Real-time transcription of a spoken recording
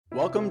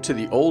Welcome to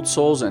the Old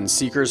Souls and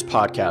Seekers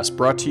podcast,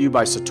 brought to you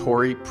by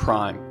Satori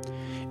Prime.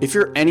 If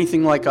you're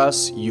anything like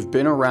us, you've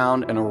been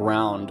around and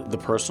around the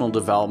personal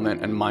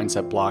development and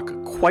mindset block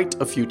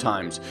quite a few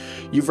times.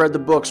 You've read the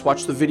books,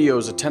 watched the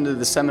videos, attended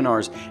the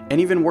seminars, and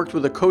even worked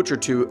with a coach or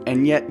two,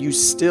 and yet you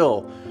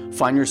still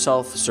find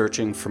yourself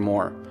searching for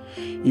more.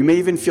 You may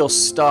even feel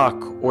stuck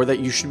or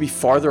that you should be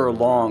farther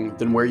along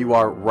than where you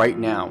are right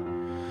now.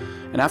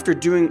 And after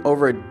doing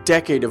over a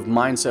decade of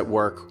mindset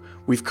work,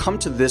 we've come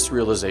to this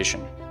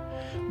realization.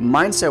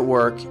 Mindset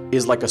work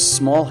is like a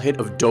small hit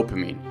of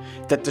dopamine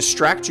that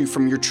distracts you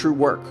from your true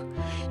work.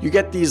 You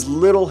get these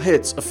little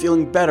hits of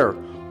feeling better,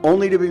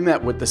 only to be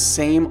met with the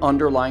same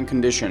underlying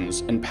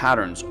conditions and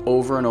patterns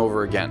over and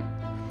over again.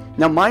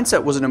 Now,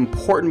 mindset was an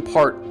important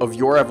part of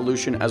your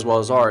evolution as well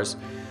as ours,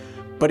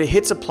 but it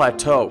hits a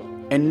plateau,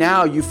 and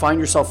now you find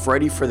yourself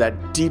ready for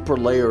that deeper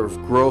layer of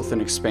growth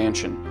and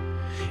expansion.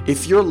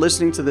 If you're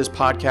listening to this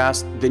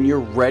podcast, then you're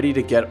ready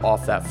to get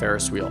off that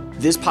Ferris wheel.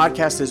 This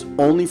podcast is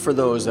only for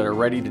those that are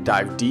ready to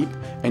dive deep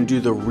and do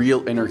the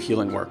real inner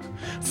healing work.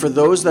 For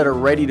those that are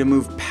ready to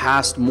move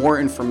past more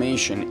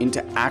information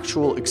into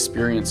actual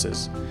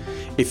experiences.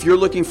 If you're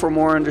looking for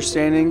more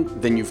understanding,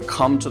 then you've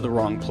come to the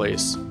wrong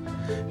place.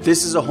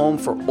 This is a home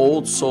for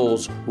old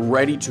souls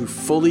ready to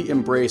fully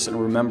embrace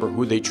and remember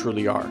who they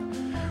truly are.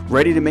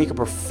 Ready to make a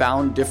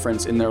profound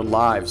difference in their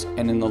lives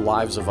and in the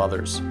lives of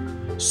others.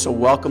 So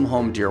welcome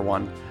home, dear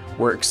one.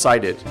 We're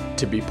excited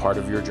to be part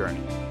of your journey.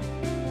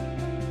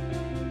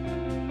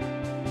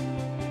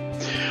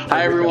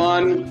 Hi,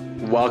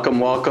 everyone.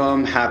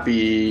 Welcome.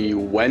 Happy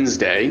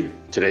Wednesday.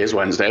 Today is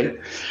Wednesday.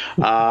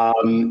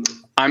 I'm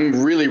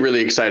really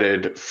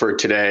excited for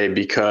today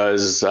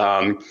because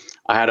I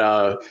had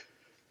a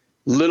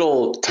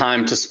little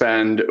time to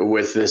spend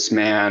with this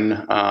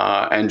man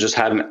and just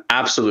had an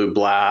absolute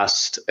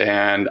blast.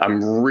 And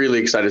I'm really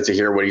excited to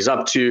hear what he's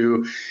up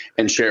to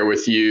and share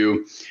with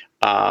you.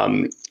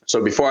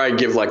 So before I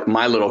give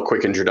my little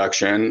quick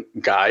introduction,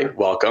 Guy,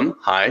 welcome.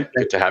 Hi,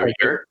 good to have you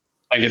here.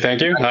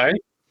 Thank you. Hi.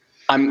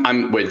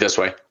 I'm wait, this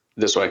way.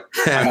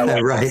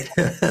 Right.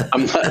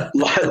 I'm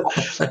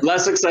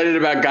less excited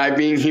about Guy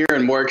being here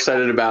and more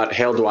excited about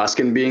Hale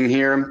Dwoskin being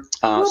here.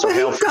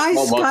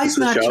 Guy's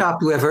not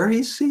chopped liver.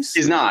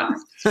 He's not.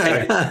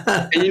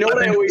 And you know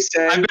what I always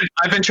say?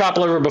 I've been chopped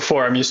liver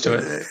before. I'm used to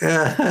it.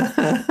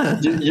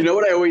 You know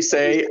what I always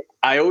say?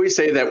 I always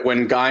say that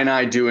when Guy and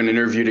I do an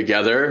interview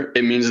together,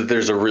 it means that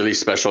there's a really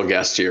special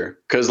guest here.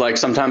 Because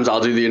sometimes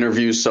I'll do the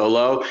interview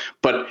solo,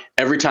 but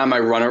every time I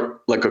run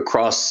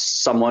across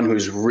someone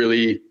who's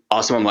really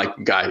awesome, I'm like,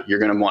 Guy, you're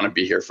going to want to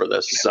be here for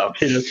this. So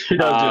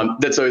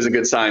that's always a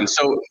good sign.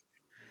 So,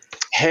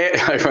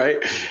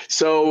 right?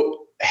 So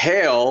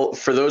Hale,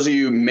 for those of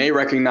you who may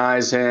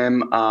recognize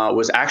him,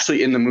 was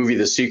actually in the movie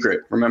The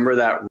Secret. Remember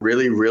that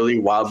really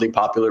wildly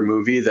popular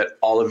movie that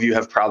all of you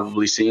have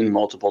probably seen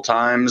multiple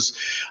times?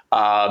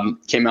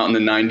 Came out in the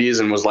 90s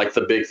and was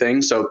the big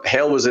thing. So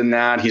Hale was in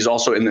that. He's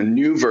also in the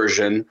new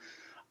version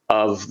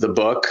of the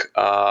book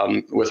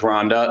with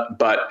Rhonda.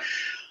 But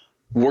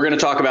we're going to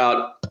talk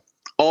about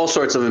all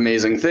sorts of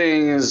amazing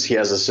things. He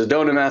has a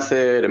Sedona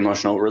method,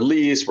 emotional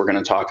release. We're going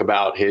to talk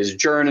about his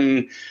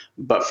journey.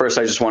 But first,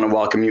 I just want to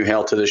welcome you,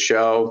 Hale, to the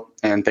show.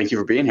 And thank you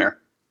for being here.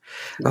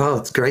 Oh,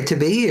 it's great to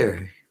be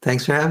here.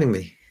 Thanks for having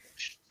me.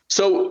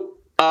 So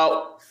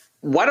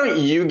why don't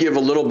you give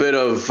a little bit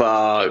of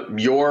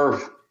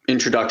your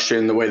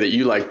introduction, the way that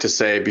you like to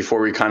say,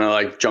 before we kind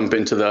of jump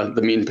into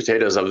the meat and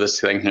potatoes of this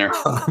thing here.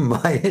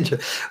 My intro.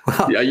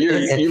 Well, yeah,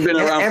 you've been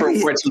around for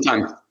quite some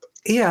time.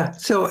 Yeah.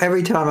 So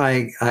every time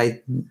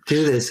I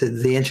do this,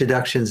 the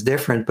introduction's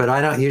different, but I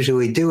don't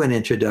usually do an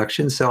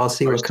introduction, so I'll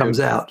see what comes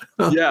out.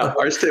 Yeah,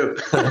 ours too.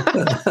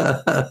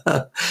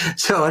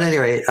 So at any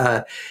rate,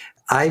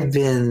 I've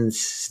been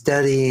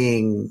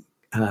studying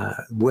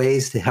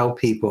ways to help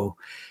people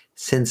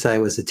since I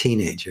was a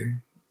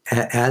teenager,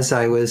 as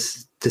I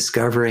was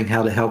discovering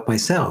how to help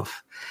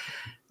myself.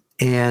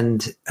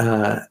 And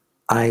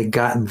I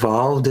got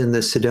involved in the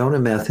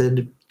Sedona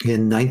method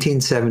in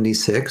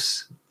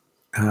 1976.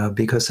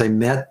 Because I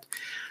met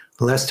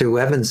Lester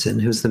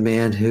Levinson, who's the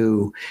man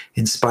who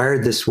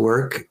inspired this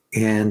work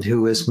and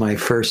who was my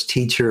first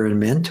teacher and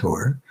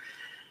mentor.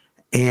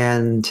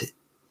 And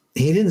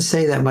he didn't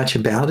say that much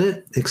about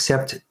it,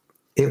 except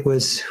it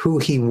was who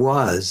he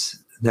was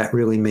that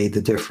really made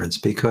the difference,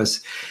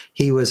 because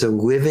he was a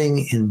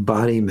living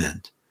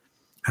embodiment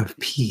of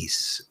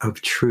peace,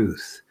 of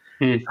truth,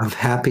 of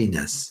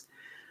happiness,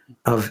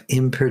 of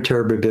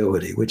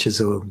imperturbability, which is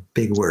a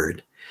big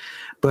word.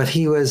 But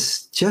he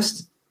was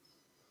just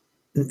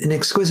an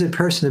exquisite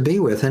person to be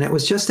with. And it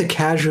was just a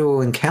casual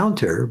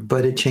encounter,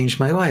 but it changed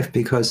my life,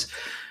 because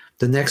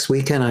the next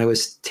weekend I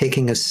was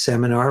taking a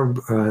seminar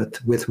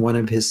with one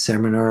of his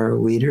seminar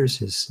leaders,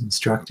 his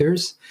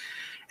instructors.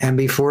 And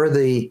before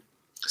the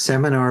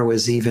seminar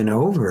was even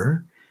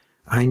over,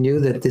 I knew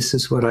that this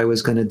is what I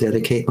was going to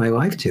dedicate my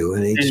life to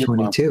at age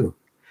 22.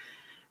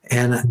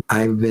 And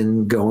I've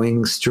been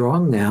going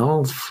strong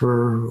now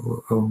for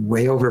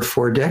way over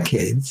 4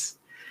 decades.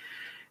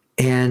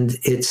 And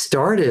it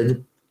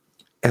started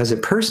as a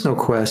personal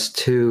quest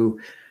to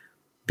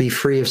be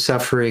free of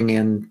suffering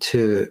and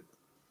to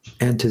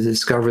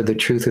discover the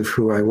truth of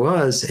who I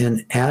was.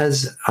 And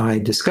as I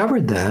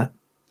discovered that,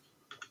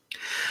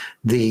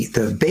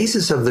 the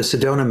basis of the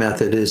Sedona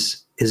method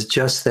is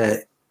just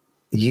that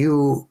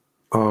you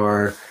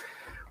are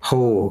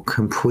whole,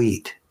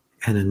 complete,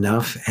 and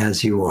enough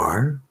as you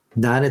are,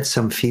 not at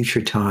some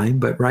future time,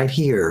 but right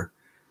here,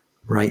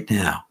 right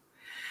now.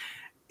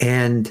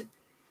 And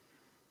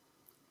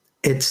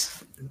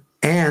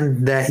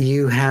that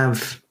you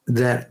have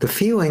that the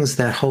feelings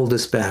that hold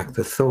us back,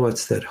 the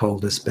thoughts that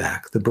hold us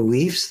back, the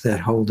beliefs that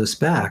hold us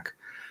back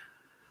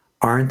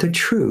aren't the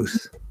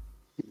truth,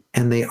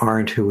 and they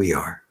aren't who we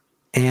are.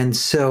 And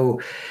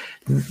so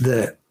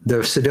the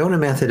Sedona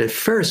method at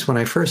first, when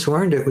I first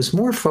learned it, was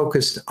more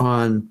focused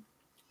on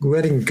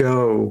letting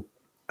go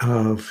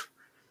of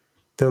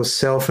those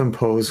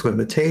self-imposed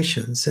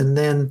limitations. And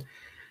then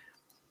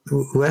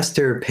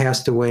Lester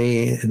passed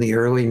away in the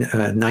early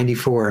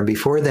 94. And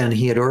before then,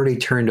 he had already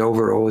turned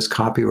over all his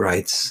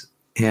copyrights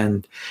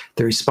and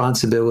the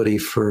responsibility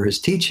for his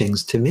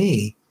teachings to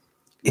me.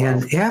 Wow.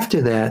 And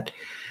after that,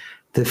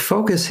 the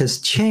focus has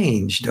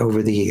changed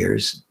over the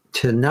years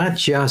to not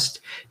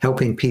just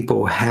helping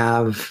people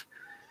have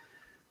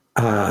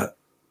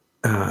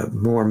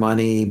more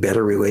money,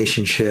 better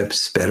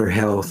relationships, better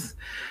health,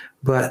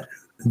 but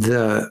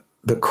the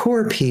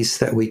core piece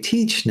that we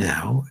teach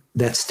now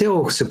that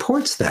still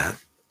supports that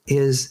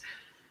is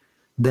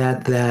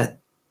that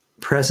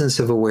presence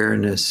of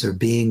awareness or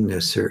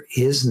beingness or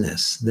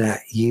isness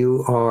that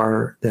you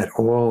are, that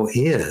all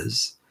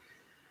is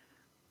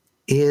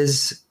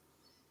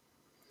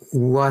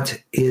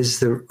what is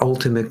the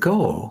ultimate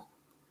goal.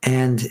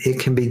 And it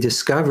can be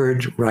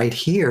discovered right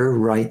here,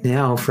 right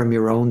now, from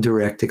your own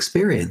direct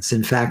experience.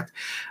 In fact,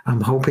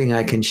 I'm hoping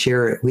I can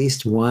share at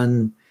least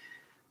one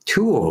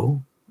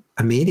tool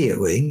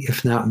immediately,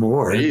 if not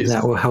more,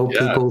 that will help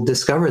people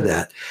discover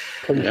that.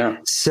 Yeah.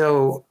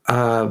 So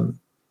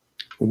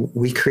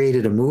we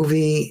created a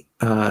movie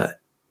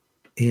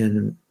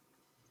in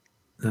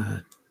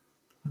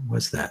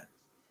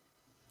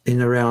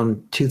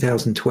around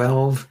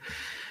 2012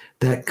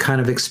 that kind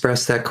of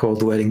expressed that,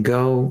 called Letting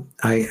Go.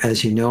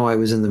 As you know, I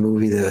was in the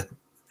movie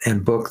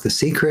and book The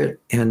Secret,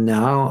 and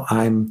now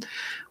I'm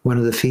one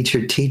of the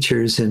featured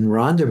teachers in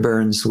Rhonda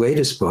Byrne's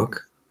latest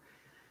book,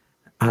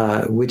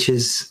 which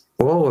is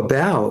all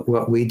about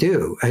what we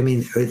do. I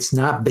mean, it's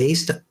not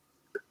based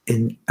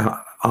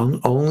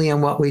only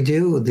on what we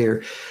do.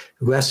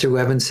 Lester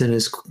Levinson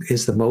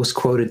is the most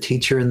quoted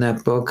teacher in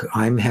that book.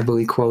 I'm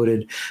heavily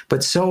quoted,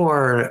 but so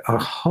are a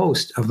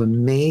host of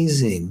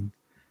amazing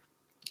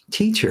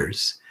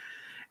teachers.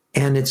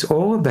 And it's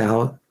all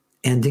about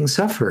ending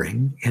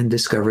suffering and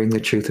discovering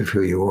the truth of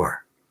who you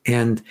are.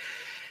 And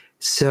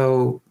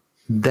so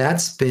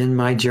that's been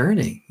my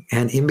journey.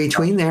 And in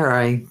between there,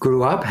 I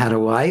grew up, had a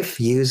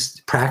life,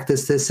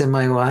 practiced this in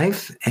my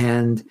life,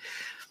 and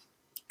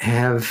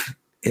have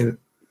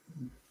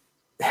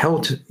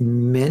helped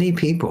many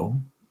people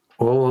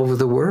all over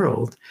the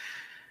world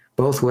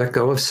both let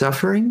go of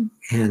suffering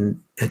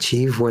and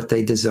achieve what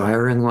they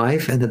desire in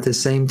life, and at the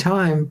same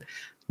time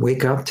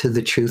wake up to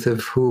the truth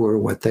of who or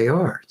what they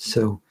are.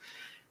 So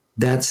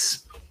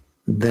that's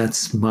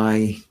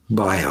my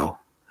bio.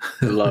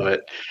 I love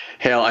it.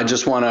 Hale, I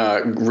just want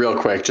to real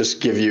quick just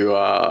give you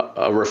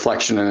a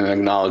reflection and an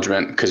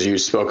acknowledgement, because you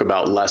spoke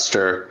about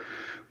Lester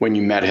when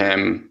you met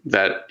him,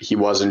 that he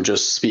wasn't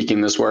just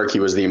speaking this work, he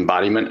was the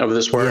embodiment of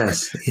this work.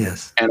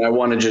 Yes. And I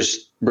want to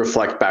just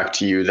reflect back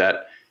to you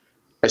that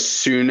as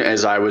soon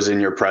as I was in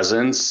your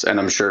presence,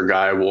 and I'm sure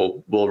Guy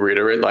will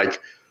reiterate,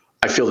 like,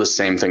 I feel the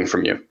same thing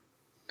from you.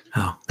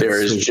 Oh,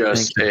 there's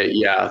just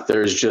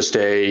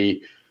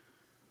a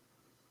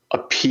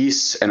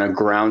peace and a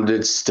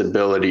grounded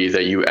stability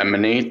that you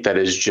emanate that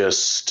is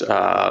just,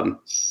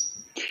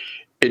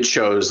 it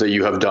shows that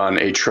you have done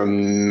a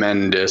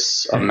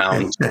tremendous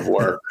amount of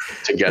work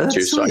to get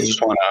to. So I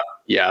just want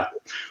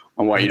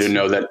you to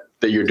know that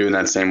you're doing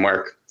that same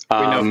work. We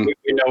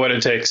know what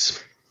it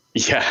takes.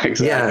 Yeah,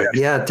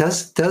 exactly. Yeah. It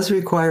does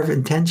require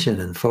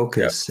intention and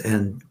focus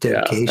and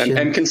dedication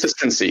and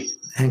consistency.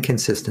 And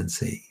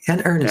consistency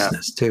and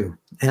earnestness too.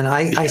 And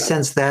I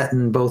sense that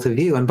in both of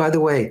you. And by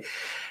the way,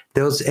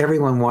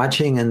 everyone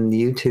watching and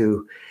you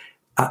too,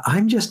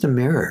 I'm just a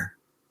mirror.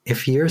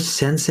 If you're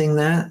sensing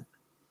that,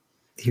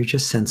 you're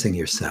just sensing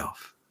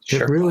yourself.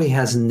 Sure. It really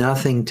has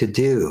nothing to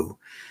do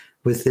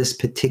with this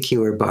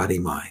particular body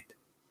mind.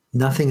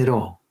 Nothing at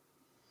all.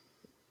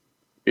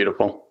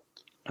 Beautiful.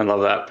 I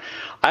love that.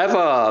 I have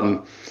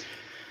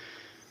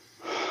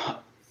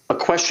a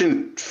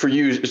question for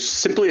you,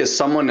 simply as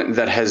someone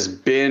that has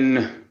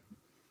been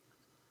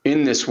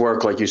in this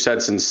work, like you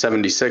said, since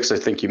 76, I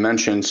think you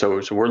mentioned.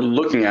 So we're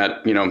looking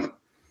at,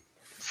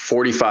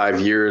 45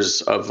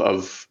 years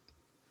of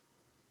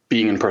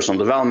being in personal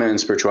development and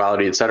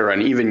spirituality, et cetera.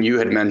 And even you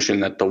had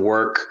mentioned that the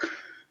work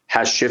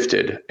has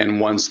shifted. And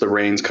once the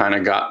reins kind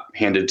of got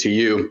handed to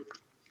you,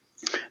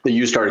 that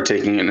you started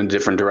taking it in a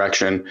different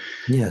direction.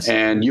 Yes.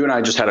 And you and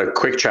I just had a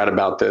quick chat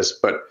about this,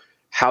 but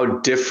how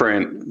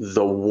different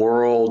the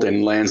world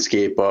and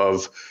landscape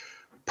of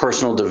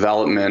personal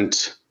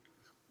development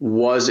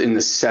was in the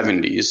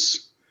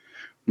 70s,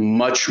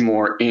 much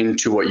more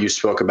into what you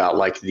spoke about,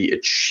 like the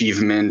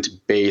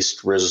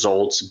achievement-based,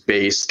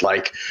 results-based,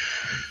 like,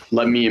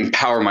 let me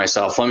empower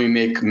myself, let me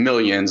make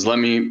millions, let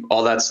me,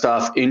 all that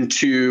stuff,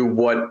 into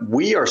what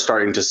we are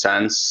starting to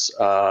sense,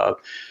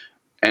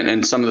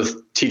 and some of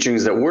the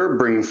teachings that we're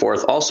bringing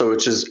forth also,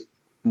 which is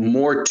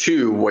more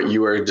to what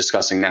you are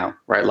discussing now,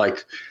 right?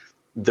 Like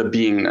the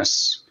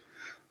beingness,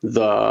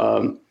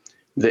 the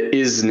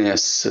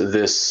isness,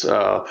 this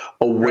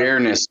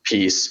awareness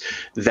piece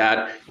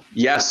that,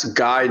 yes,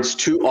 guides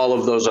to all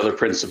of those other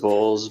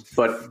principles,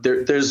 but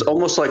there's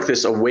almost like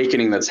this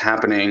awakening that's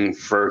happening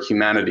for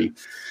humanity.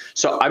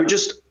 So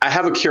I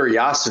have a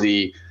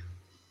curiosity.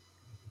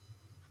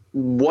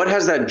 What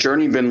has that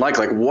journey been like?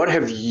 Like, what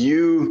have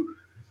you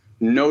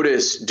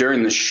noticed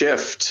during the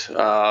shift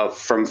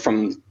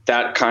from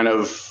that kind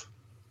of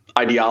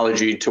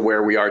ideology to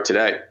where we are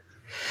today?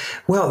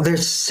 Well,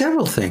 there's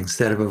several things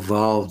that have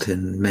evolved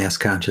in mass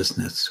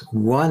consciousness.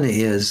 One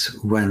is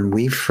when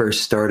we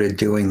first started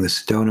doing the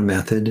Sedona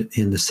method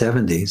in the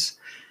 70s,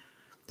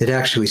 the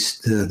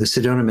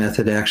Sedona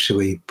method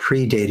actually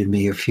predated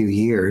me a few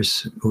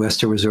years.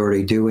 Lester was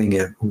already doing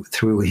it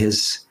through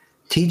his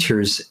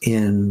teachers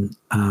in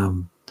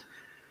the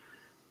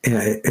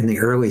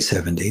early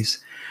 70s.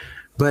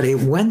 But it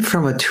went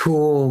from a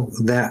tool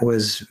that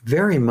was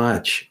very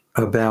much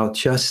about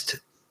just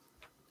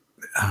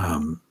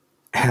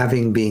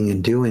having, being,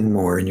 and doing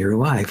more in your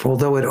life,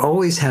 although it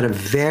always had a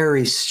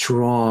very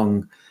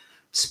strong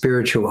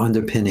spiritual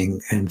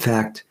underpinning. In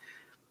fact,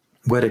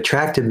 what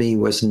attracted me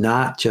was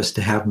not just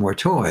to have more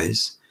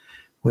toys.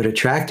 What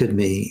attracted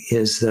me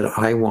is that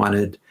I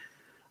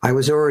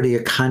was already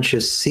a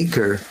conscious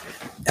seeker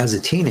as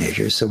a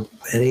teenager. So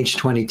at age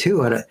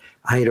 22,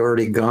 I had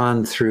already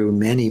gone through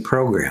many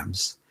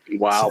programs.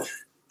 Wow.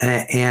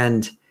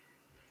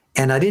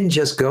 And I didn't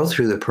just go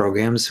through the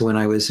programs. When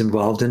I was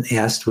involved in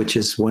EST, which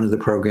is one of the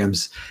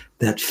programs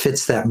that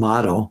fits that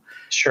model.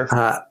 Sure.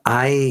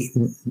 I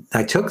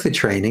took the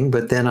training,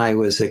 but then I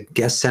was a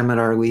guest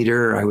seminar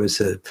leader. I was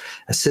an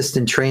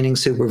assistant training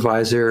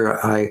supervisor.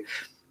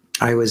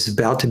 I was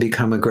about to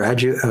become a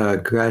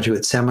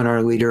graduate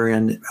seminar leader,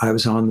 and I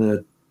was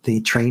on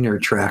the trainer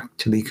track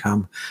to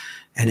become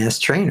an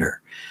EST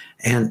trainer.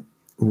 And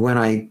when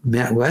I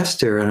met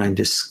Lester and I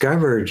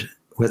discovered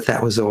what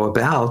that was all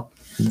about,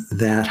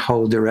 that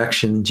whole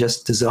direction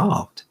just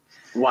dissolved.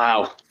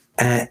 Wow.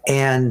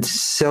 And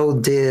so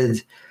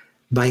did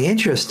my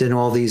interest in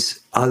all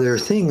these other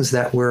things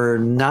that were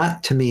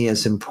not to me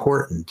as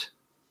important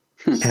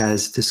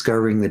as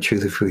discovering the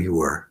truth of who you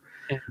were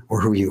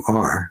or who you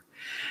are.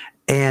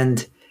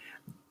 And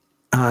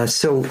but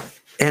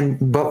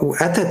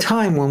at that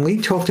time, when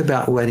we talked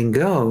about letting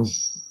go,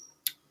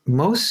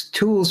 most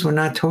tools were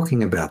not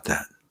talking about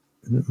that.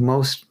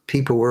 Most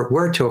people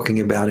were talking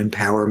about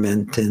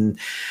empowerment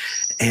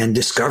and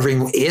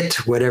discovering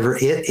it, whatever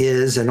it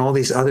is, and all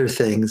these other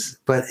things.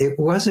 But it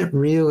wasn't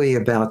really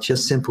about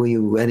just simply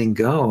letting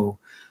go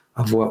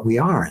of what we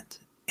aren't.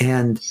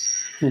 And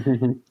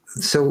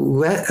so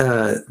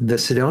the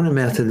Sedona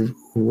method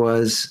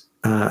was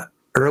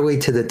early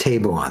to the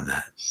table on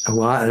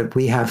that.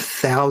 We have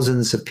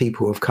thousands of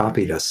people who have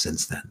copied us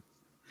since then.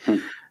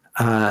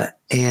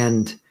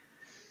 And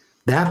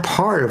that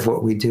part of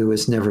what we do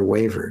has never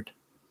wavered.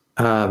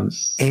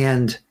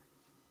 And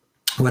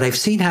what I've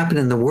seen happen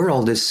in the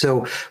world is,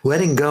 so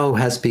letting go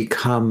has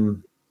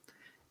become,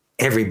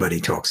 everybody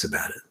talks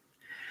about it.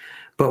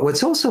 But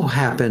what's also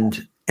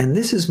happened, and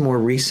this is more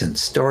recent,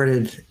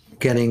 started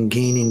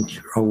gaining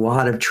a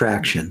lot of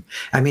traction.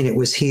 I mean,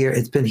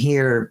 it's been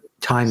here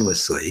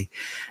timelessly.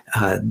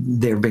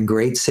 There have been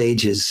great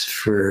sages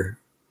for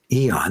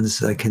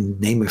eons. I can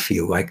name a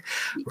few, like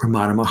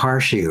Ramana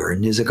Maharshi or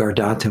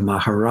Nisargadatta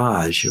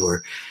Maharaj,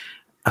 or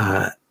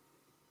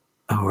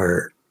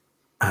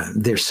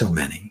there's so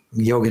many,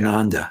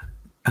 Yogananda.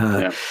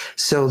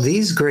 So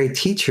these great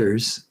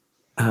teachers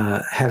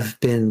have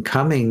been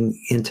coming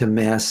into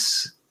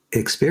mass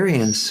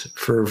experience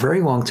for a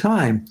very long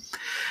time.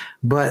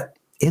 But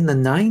in the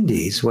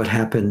 90s, what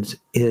happened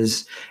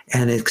is,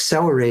 and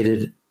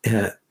accelerated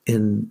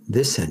in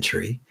this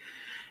century,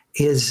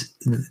 is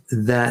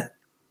that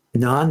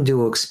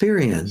non-dual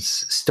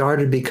experience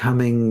started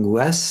becoming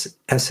less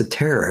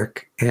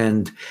esoteric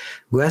and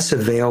less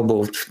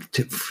available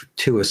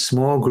to a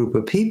small group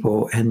of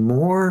people, and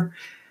more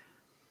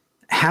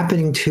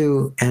happening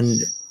to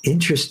and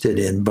interested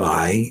in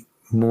by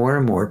more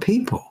and more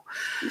people.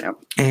 Yep.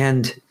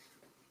 And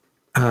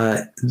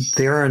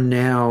there are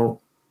now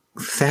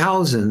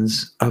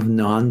thousands of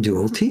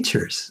non-dual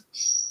teachers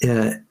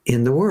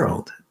in the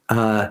world.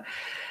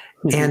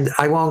 And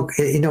I won't,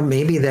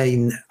 maybe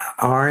they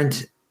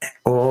aren't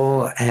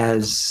all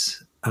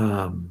as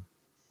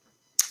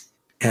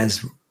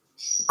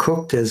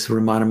cooked as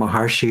Ramana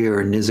Maharshi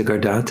or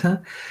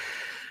Nisargadatta,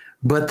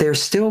 but they're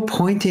still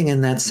pointing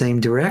in that same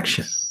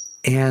direction.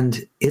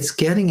 And it's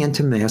getting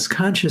into mass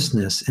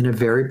consciousness in a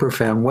very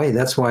profound way.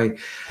 That's why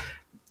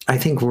I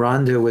think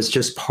Rhonda was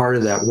just part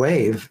of that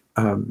wave.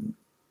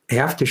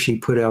 After she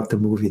put out the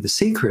movie The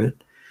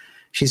Secret,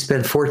 she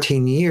spent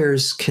 14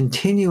 years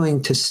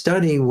continuing to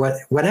study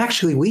what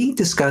actually we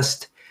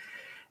discussed.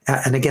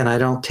 And again, I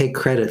don't take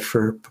credit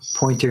for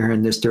pointing her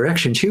in this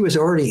direction. She was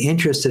already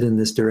interested in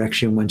this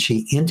direction when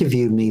she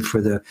interviewed me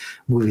for the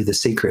movie The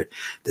Secret.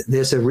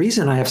 There's a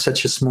reason I have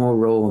such a small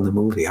role in the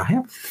movie. I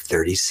have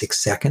 36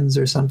 seconds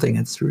or something.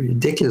 It's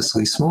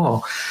ridiculously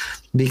small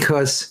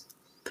because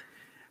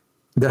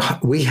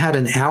we had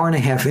an hour and a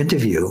half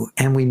interview,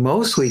 and we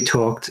mostly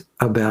talked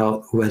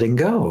about letting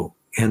go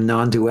and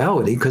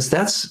non-duality, because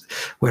that's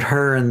what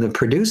her and the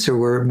producer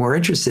were more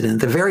interested in. At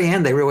the very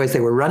end, they realized they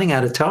were running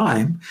out of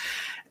time,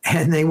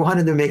 and they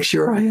wanted to make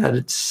sure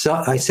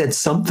I said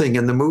something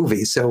in the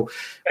movie. So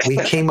we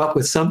came up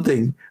with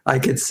something I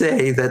could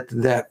say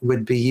that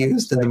would be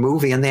used in the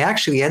movie. And they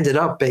actually ended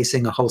up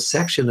basing a whole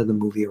section of the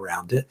movie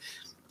around it,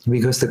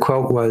 because the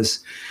quote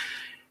was,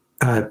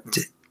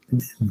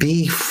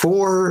 be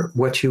for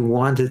what you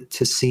wanted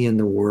to see in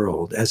the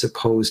world as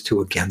opposed to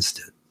against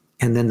it.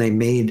 And then they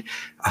made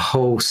a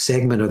whole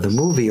segment of the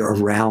movie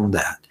around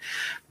that.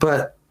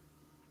 But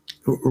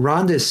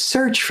Rhonda's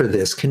search for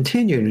this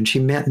continued, and she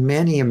met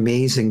many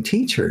amazing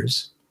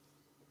teachers.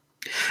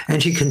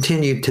 And she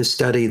continued to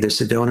study the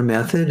Sedona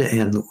method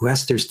and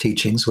Lester's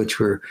teachings,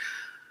 which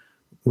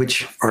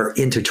are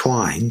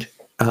intertwined.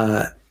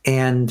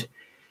 And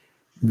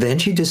then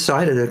she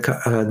decided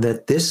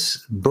that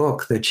this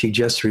book that she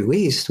just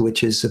released,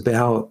 which is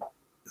about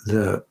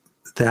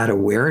that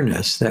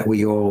awareness that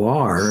we all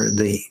are,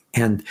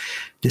 and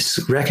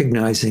just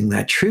recognizing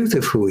that truth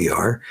of who we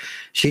are,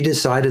 she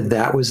decided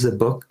that was the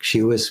book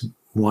she was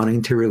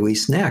wanting to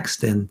release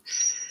next. And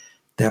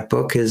that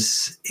book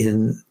is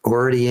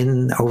already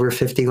in over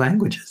 50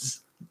 languages.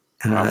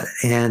 Wow.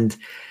 And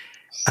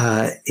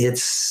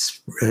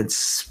it's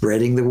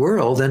spreading the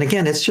world. And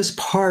again, it's just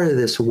part of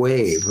this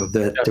wave of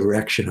that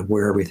direction of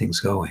where everything's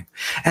going.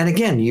 And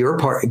again,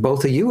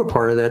 both of you are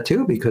part of that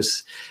too,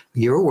 because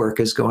your work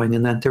is going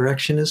in that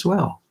direction as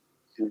well.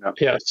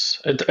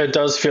 Yes, it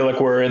does feel like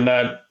we're in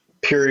that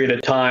period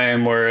of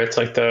time where it's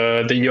like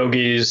the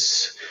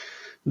yogis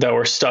that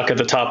were stuck at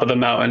the top of the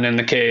mountain in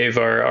the cave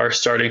are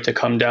starting to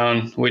come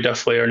down. We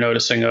definitely are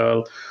noticing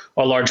a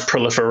large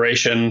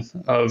proliferation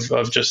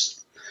of just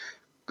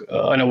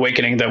an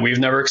awakening that we've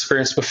never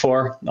experienced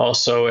before.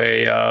 Also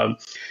a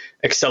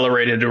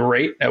accelerated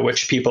rate at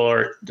which people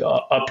are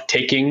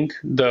uptaking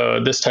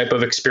this type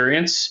of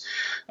experience.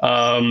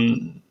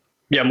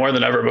 More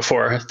than ever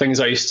before. Things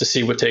I used to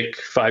see would take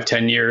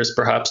 5-10 years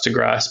perhaps to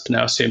grasp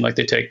now seem like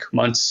they take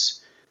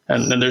months.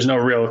 And there's no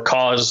real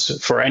cause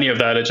for any of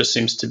that. It just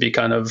seems to be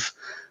kind of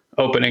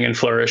opening and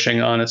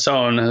flourishing on its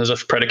own, as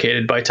if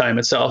predicated by time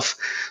itself.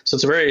 So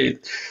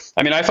it's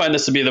I find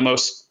this to be the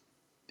most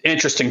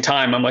interesting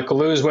time. I'm like,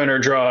 lose, win, or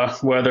draw,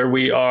 whether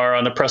we are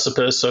on the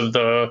precipice of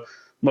the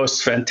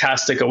most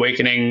fantastic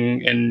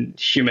awakening in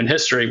human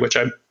history, which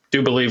I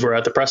do believe we're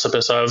at the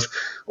precipice of,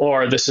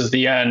 or this is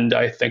the end.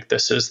 I think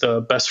this is the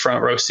best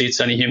front row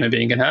seats any human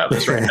being can have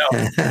is right now.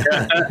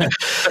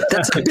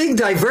 That's a big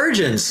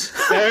divergence.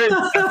 I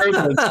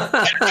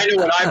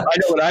know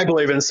what I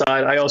believe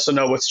inside. I also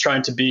know what's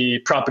trying to be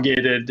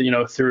propagated,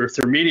 through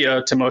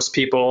media to most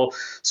people.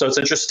 So it's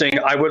interesting.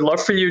 I would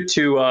love for you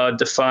to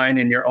define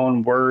in your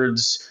own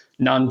words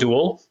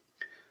non-dual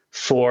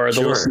for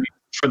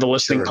the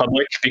listening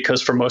public,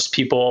 because for most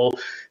people,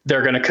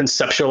 they're going to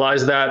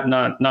conceptualize that,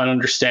 not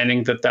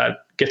understanding that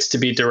gets to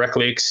be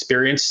directly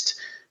experienced,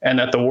 and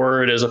that the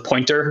word is a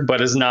pointer,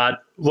 but is not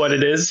what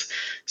it is.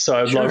 So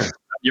I'd love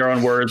your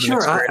own words.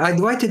 Sure. I'd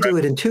like to do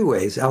it in two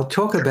ways. I'll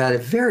talk about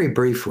it very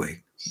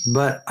briefly,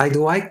 but I'd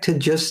like to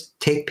just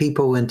take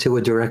people into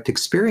a direct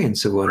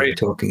experience of what I'm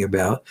talking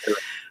about,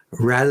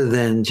 rather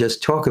than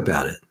just talk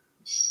about it.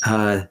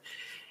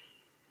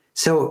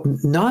 So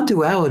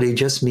non-duality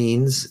just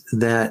means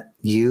that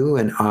you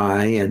and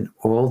I and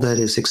all that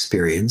is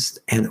experienced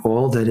and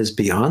all that is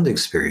beyond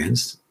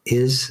experience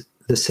is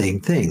the same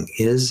thing,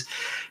 is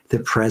the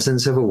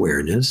presence of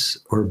awareness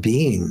or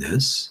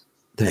beingness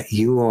that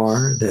you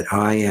are, that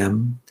I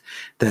am,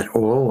 that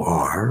all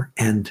are,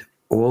 and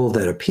all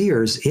that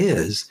appears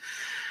is.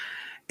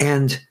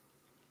 And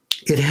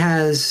it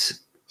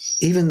has,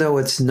 even though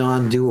it's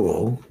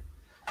non-dual,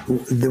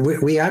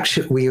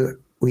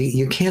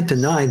 you can't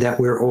deny that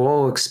we're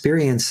all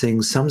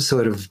experiencing some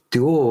sort of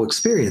dual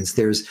experience.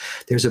 There's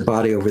a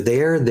body over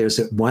there. There's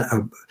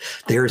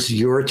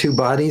your two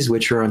bodies,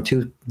 which are on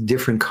two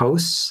different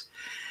coasts,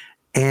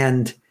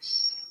 and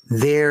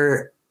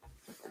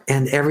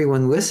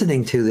everyone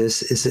listening to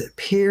this is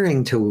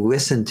appearing to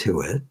listen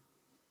to it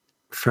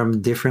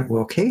from different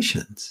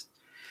locations.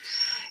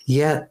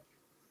 Yet,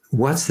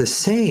 what's the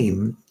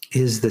same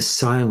is the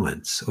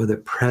silence or the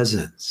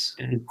presence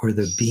or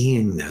the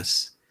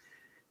beingness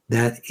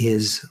that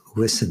is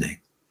listening.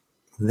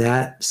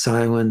 That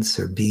silence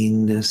or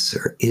beingness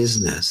or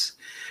isness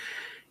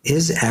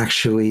is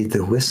actually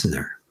the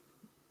listener,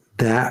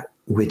 that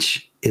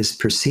which is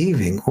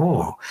perceiving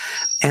all.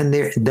 And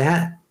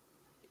that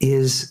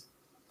is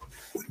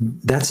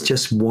that's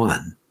just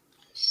one.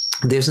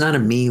 There's not a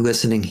me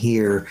listening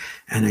here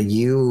and a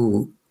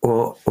you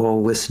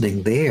all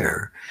listening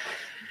there.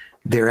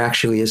 There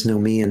actually is no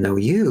me and no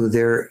you.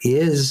 There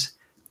is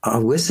a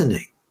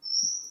listening.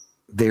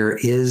 There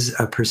is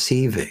a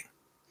perceiving.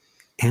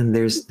 And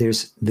there's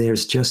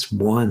just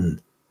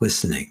one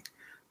listening,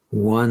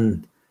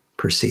 one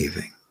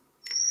perceiving,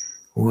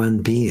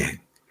 one being.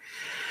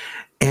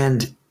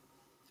 And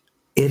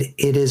it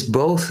is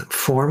both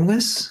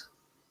formless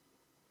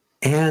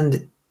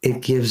and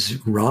it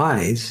gives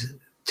rise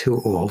to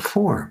all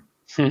form.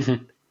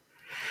 And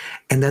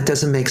that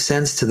doesn't make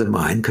sense to the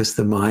mind because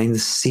the mind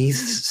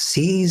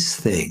sees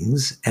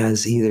things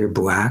as either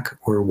black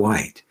or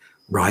white,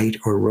 right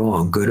or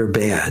wrong, good or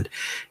bad.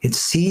 It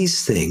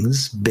sees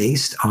things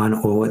based on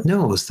all it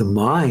knows. The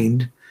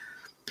mind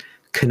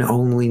can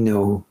only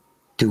know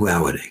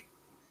duality.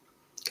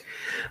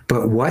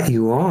 But what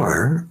you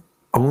are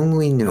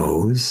only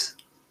knows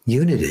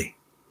unity.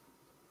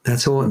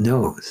 That's all it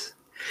knows.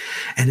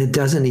 And it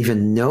doesn't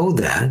even know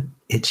that.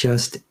 It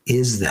just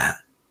is that.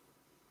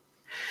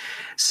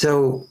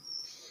 So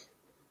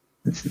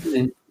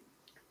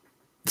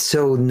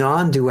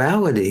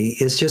non-duality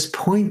is just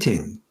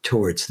pointing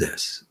towards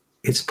this.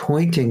 It's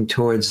pointing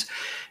towards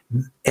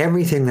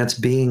everything that's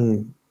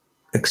being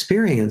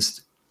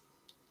experienced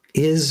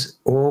is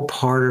all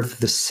part of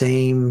the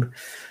same,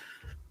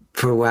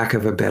 for lack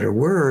of a better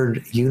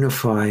word,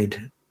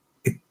 unified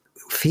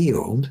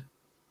field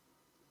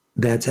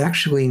that's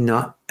actually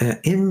not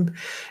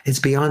it's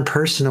beyond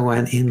personal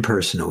and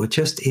impersonal. It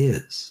just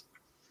is.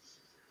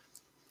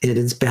 It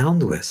is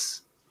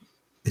boundless.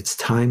 It's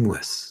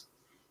timeless.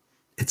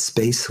 It's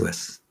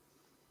spaceless.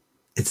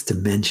 It's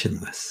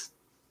dimensionless.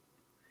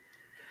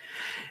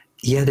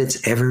 Yet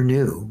it's ever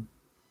new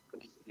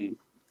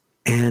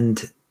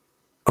and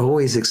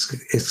always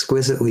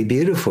exquisitely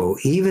beautiful,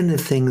 even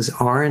if things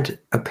aren't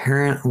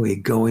apparently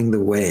going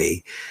the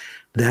way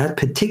that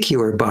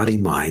particular body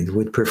mind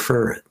would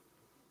prefer it.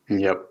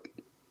 Yep.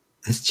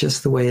 It's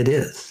just the way it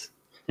is.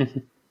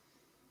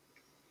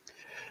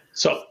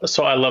 So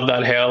I love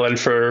that, Hale. And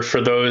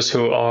for those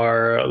who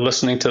are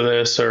listening to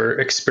this or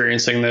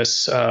experiencing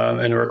this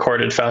in a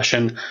recorded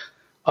fashion,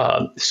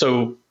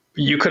 so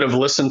you could have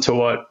listened to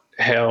what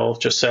Hale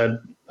just said.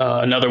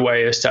 Another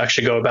way is to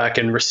actually go back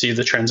and receive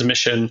the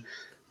transmission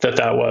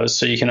that was.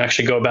 So you can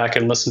actually go back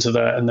and listen to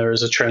that. And there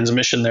is a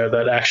transmission there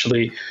that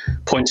actually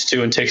points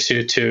to and takes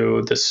you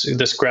to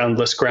this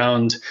groundless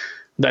ground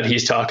that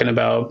he's talking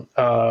about.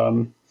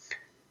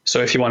 So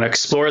if you want to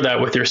explore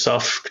that with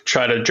yourself,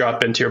 try to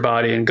drop into your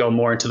body and go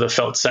more into the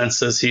felt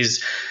senses.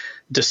 He's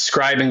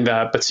describing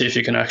that, but see if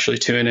you can actually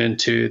tune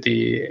into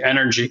the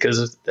energy,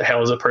 because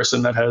Hale is a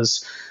person that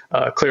has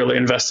clearly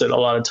invested a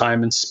lot of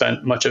time and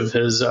spent much of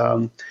his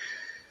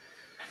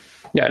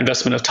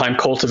investment of time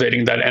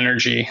cultivating that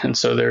energy. And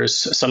so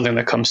there's something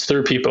that comes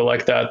through people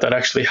like that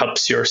actually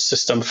helps your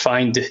system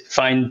find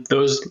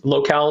those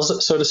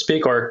locales, so to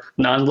speak, or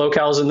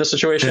non-locales in this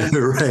situation.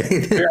 Right.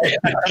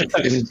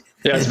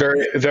 Yeah, it's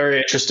very, very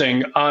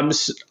interesting.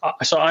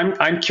 So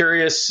I'm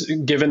curious,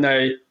 given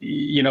that,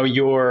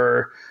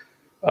 your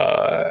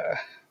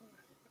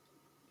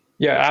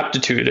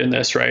aptitude in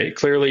this, right?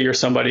 Clearly you're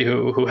somebody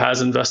who has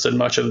invested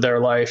much of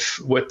their life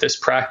with this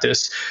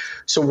practice.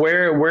 So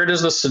where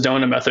does the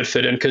Sedona method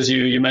fit in? Because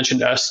you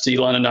mentioned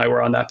Elon and I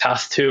were on that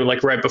path too.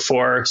 Like right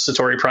before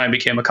Satori Prime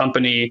became a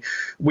company,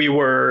 we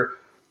were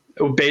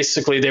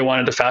basically, they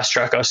wanted to fast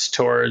track us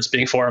towards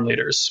being forum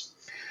leaders.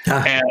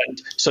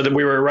 And so that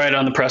we were right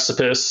on the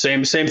precipice,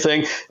 same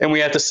thing. And we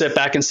had to sit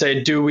back and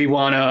say, do we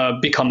want to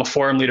become a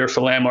forum leader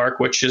for Landmark,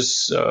 which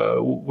is,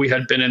 we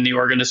had been in the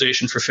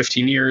organization for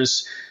 15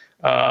 years.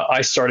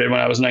 I started when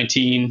I was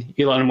 19,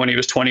 Elon when he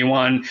was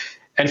 21.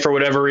 And for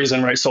whatever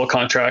reason, right, Soul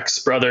Contracts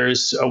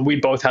brothers, we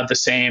both had the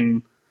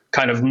same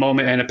kind of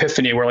moment and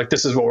epiphany where like,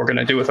 this is what we're going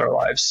to do with our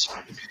lives.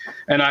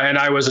 And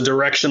I was a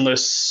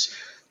directionless,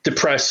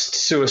 depressed,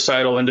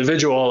 suicidal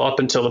individual up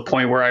until the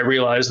point where I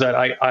realized that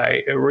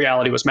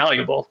reality was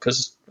malleable,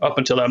 because up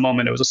until that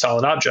moment, it was a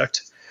solid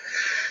object.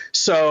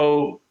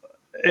 So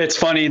it's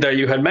funny that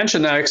you had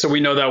mentioned that. So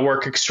we know that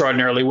work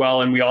extraordinarily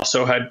well. And we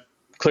also had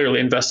clearly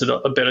invested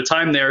a bit of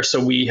time there.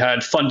 So we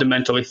had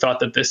fundamentally thought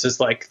that this is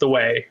like the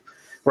way,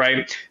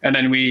 right? And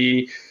then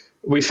we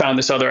found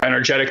this other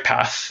energetic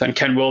path. And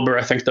Ken Wilber,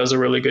 I think, does a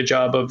really good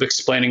job of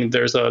explaining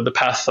there's the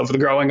path of the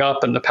growing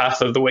up and the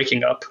path of the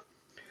waking up.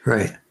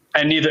 Right.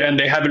 And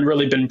they haven't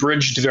really been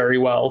bridged very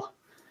well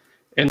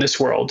in this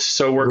world.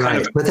 So we're kind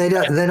of, but they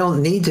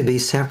don't need to be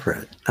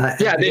separate.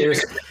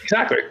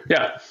 Exactly.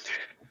 Yeah.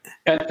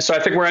 And so I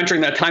think we're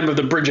entering that time of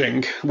the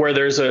bridging where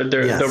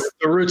the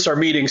roots are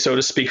meeting, so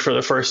to speak, for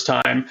the first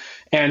time.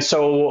 And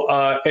so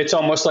it's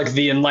almost like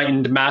the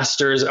enlightened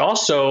masters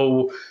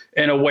also,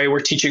 in a way,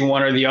 we're teaching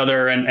one or the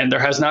other. And there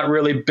has not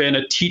really been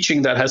a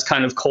teaching that has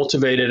kind of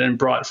cultivated and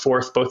brought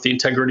forth both the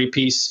integrity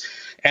piece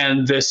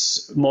and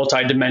this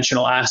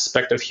multidimensional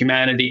aspect of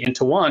humanity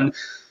into one,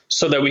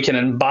 so that we can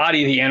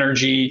embody the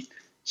energy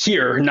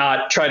here,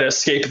 not try to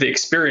escape the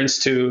experience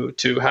to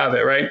have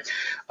it, right?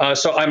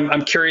 So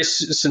I'm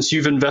curious, since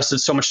you've invested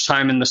so much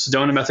time in the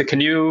Sedona method,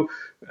 can you,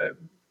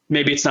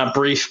 maybe it's not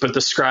brief, but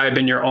describe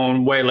in your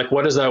own way, like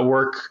what is that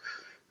work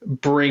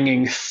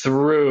bringing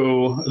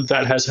through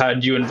that has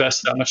had you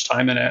invest that much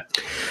time in it?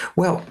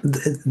 Well,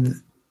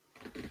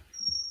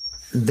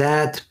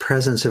 that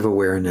presence of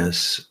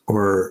awareness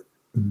or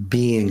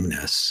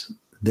beingness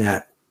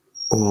that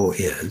all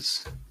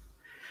is,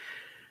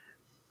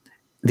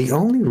 the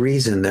only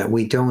reason that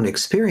we don't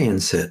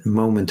experience it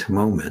moment to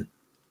moment,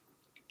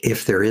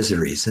 if there is a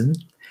reason,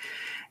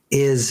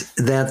 is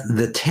that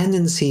the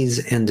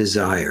tendencies and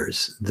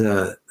desires,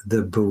 the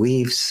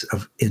beliefs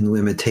in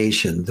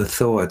limitation, the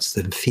thoughts,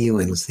 the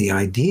feelings, the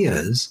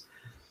ideas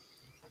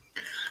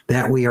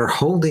that we are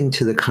holding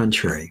to the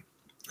contrary.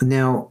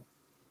 Now,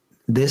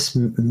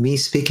 me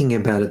speaking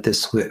about it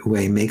this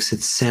way makes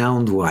it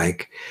sound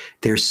like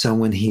there's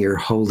someone here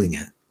holding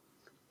it,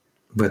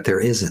 but there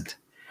isn't.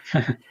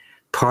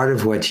 Part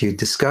of what you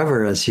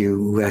discover as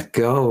you let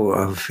go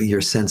of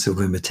your sense of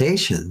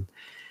limitation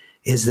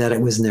is that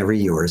it was never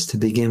yours to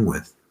begin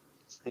with.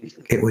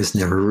 It was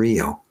never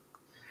real.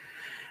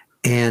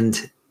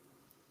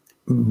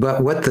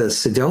 But what the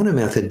Sedona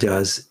method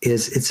does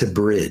is it's a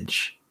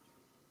bridge.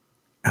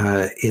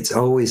 It's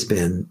always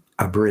been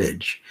a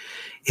bridge.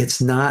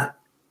 It's not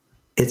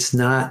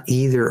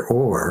either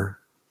or,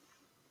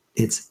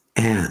 it's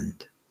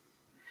and.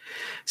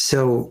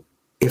 So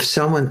if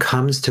someone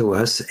comes to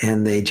us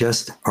and they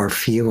just are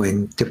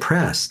feeling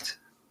depressed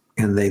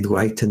and they'd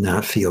like to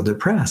not feel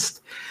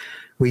depressed,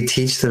 we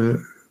teach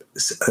them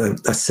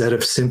a set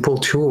of simple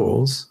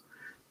tools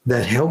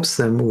that helps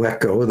them let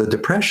go of the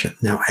depression.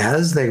 Now,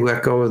 as they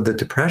let go of the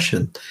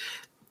depression,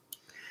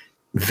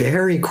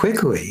 very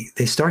quickly,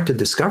 they start to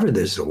discover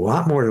there's a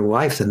lot more to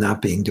life than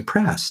not being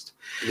depressed.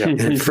 Yeah.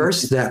 And at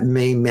first, that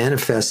may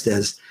manifest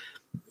as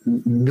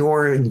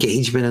more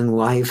engagement in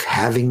life,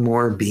 having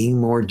more, being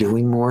more,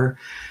 doing more.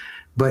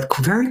 But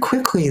very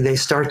quickly, they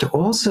start to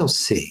also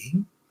see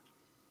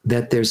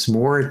that there's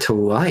more to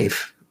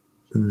life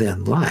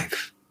than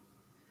life.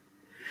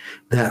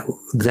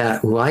 That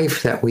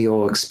life that we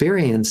all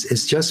experience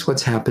is just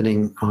what's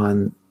happening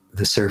on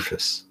the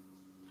surface.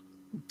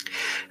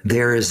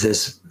 There is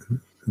this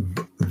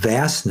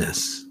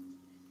vastness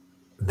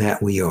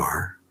that we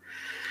are,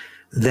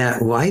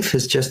 that life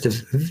is just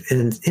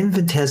an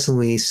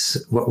infinitesimally,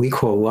 what we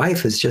call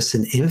life is just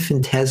an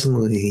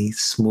infinitesimally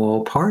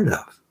small part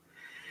of.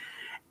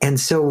 And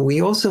so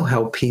we also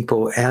help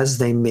people as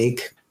they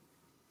make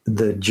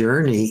the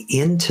journey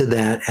into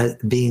that as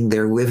being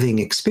their living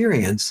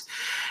experience.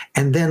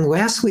 And then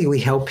lastly, we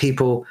help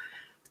people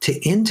to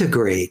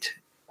integrate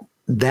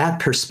that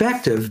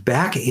perspective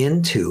back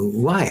into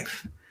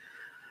life,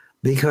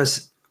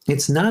 because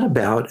it's not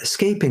about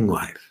escaping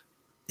life.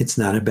 It's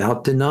not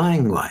about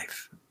denying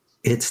life.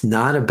 It's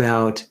not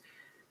about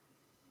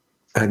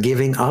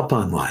giving up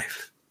on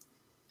life.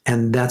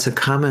 And that's a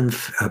common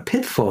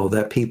pitfall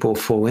that people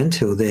fall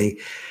into. They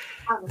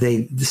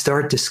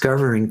start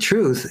discovering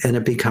truth and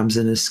it becomes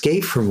an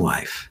escape from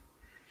life.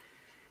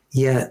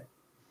 Yet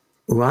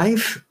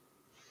life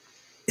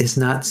is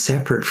not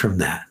separate from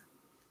that.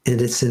 And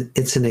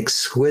it's an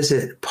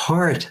exquisite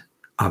part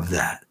of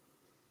that.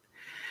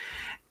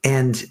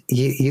 And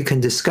you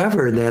can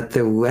discover that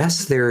the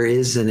less there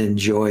is an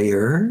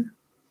enjoyer,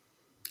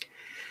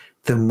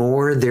 the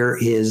more there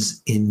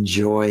is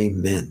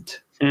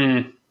enjoyment.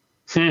 Mm.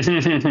 Can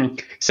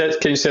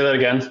you say that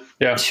again?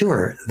 Yeah.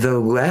 Sure. The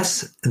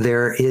less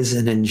there is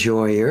an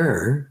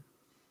enjoyer,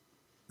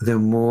 the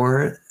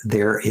more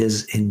there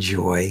is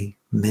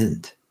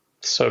enjoyment.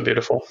 So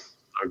beautiful.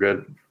 So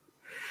good.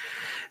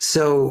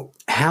 So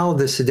how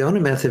the Sedona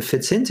method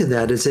fits into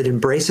that is it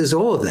embraces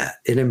all of that.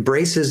 It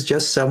embraces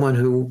just someone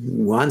who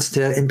wants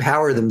to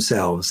empower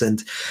themselves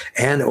and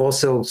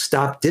also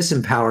stop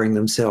disempowering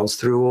themselves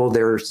through all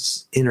their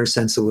inner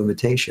sense of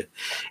limitation.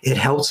 It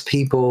helps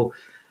people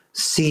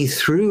see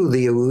through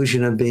the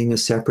illusion of being a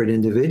separate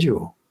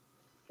individual.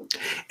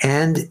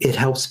 And it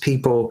helps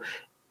people,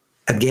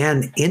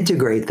 again,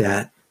 integrate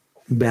that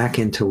back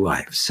into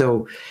life.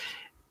 So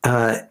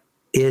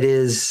it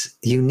is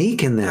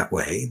unique in that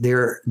way.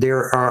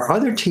 There are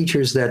other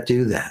teachers that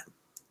do that,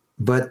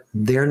 but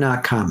they're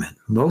not common.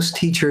 Most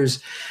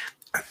teachers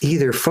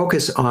either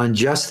focus on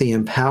just the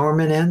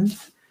empowerment end.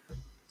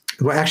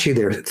 Well, actually,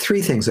 there are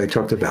three things I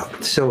talked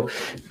about. So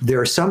there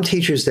are some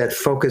teachers that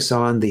focus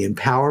on the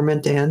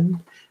empowerment end.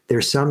 There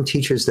are some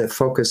teachers that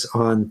focus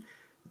on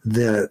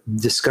the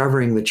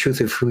discovering the truth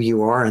of who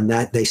you are, and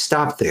that they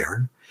stop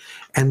there.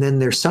 And then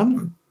there's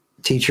some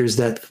teachers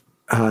that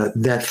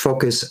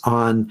focus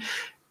on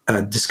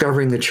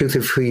discovering the truth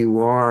of who you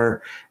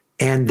are,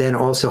 and then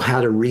also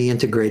how to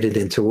reintegrate it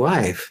into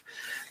life.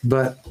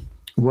 But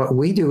what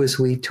we do is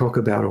we talk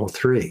about all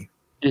three.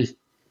 Mm.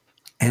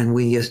 And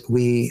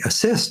we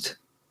assist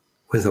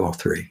with all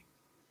three.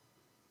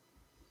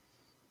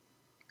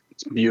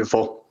 It's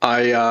beautiful.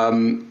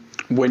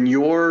 When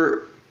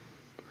you're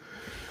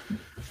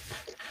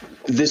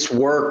this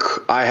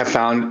work I have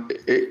found,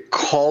 it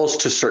calls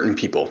to certain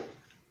people.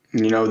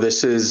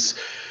 This is,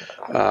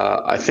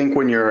 I think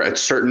when you're at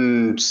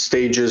certain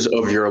stages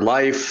of your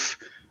life,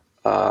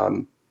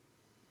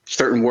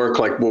 certain work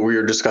like what we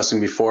were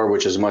discussing before,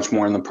 which is much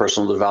more in the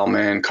personal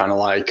development, kind of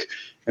like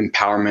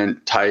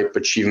empowerment type,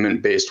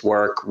 achievement-based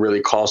work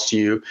really calls to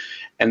you.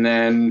 And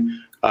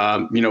then,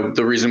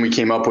 the reason we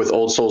came up with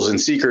Old Souls and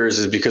Seekers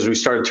is because we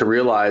started to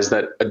realize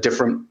that a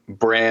different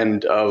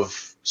brand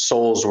of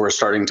souls were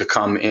starting to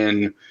come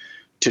in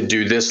to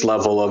do this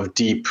level of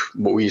deep,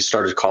 what we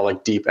started to call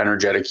like deep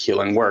energetic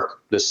healing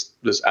work, this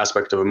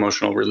aspect of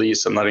emotional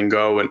release and letting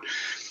go and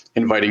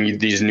inviting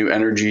these new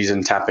energies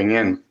and tapping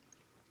in.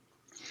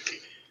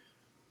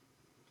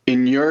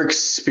 In your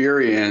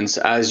experience,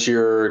 as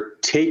you're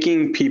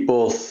taking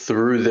people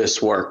through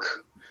this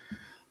work,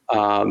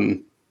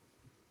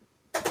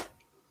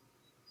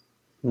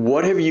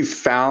 what have you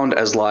found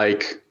as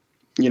like,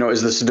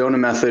 is the Sedona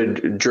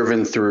method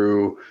driven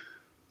through,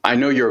 I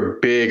know you're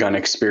big on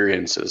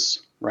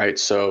experiences, right?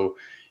 So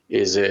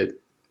is it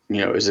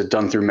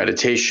done through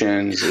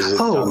meditations? Is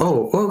it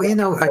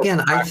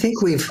again, I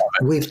think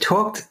we've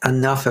talked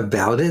enough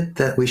about it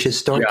that we should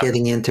start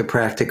getting into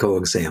practical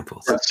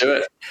examples. Let's do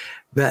it.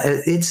 But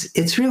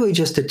it's really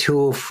just a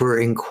tool for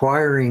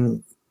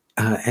inquiring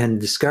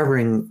and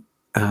discovering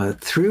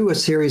through a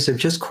series of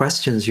just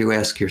questions you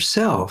ask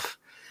yourself,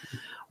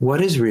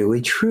 what is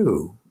really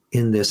true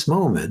in this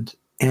moment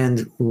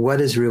and what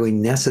is really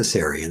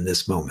necessary in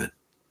this moment.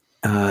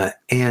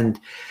 And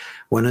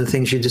one of the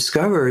things you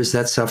discover is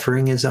that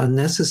suffering is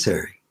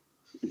unnecessary.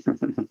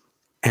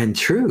 And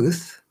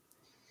truth,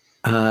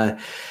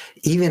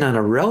 even on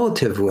a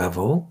relative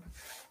level,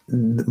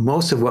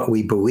 most of what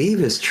we believe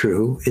is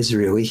true is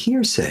really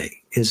hearsay,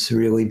 is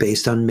really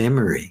based on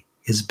memory,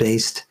 is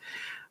based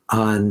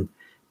on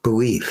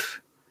belief.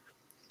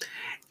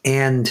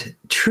 And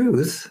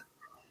truth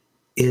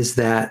is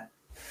that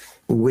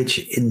which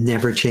it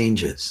never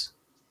changes.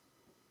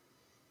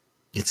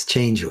 It's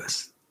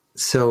changeless.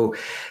 So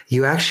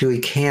you actually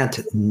can't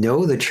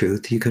know the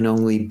truth, you can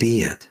only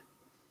be it.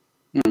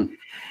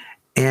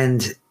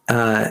 And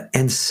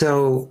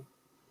so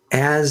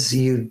as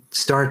you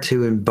start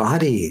to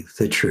embody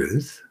the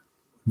truth,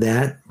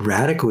 that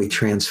radically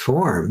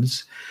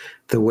transforms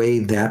the way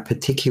that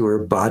particular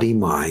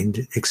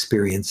body-mind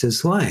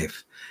experiences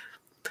life.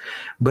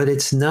 But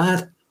it's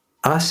not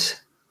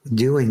us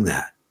doing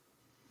that.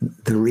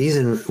 The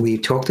reason we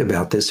talked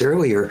about this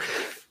earlier,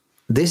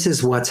 this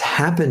is what's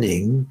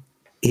happening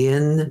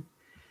in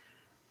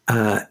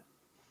the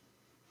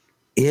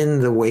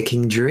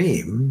waking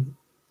dream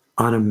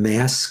on a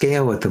mass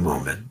scale at the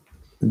moment,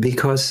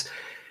 because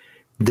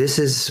this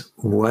is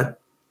what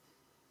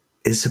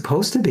is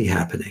supposed to be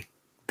happening.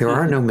 There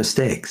are no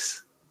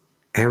mistakes.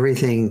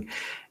 Everything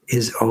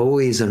is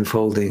always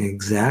unfolding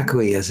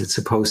exactly as it's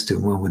supposed to,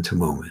 moment to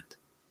moment.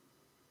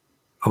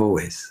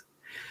 Always.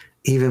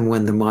 Even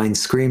when the mind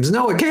screams,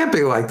 no, it can't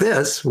be like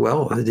this.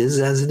 Well, it is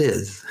as it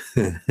is.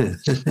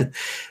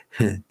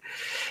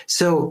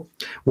 So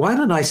why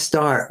don't I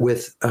start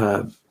with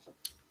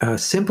a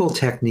simple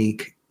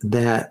technique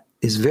that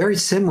is very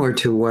similar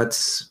to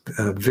what's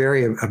a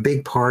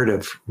big part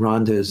of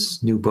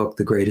Rhonda's new book,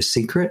 The Greatest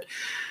Secret.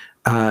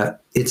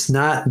 It's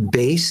not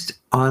based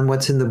on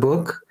what's in the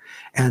book.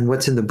 And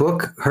what's in the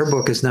book, her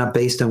book is not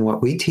based on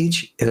what we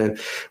teach.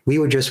 We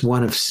were just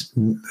one of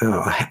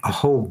a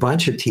whole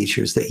bunch of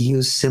teachers that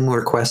used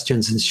similar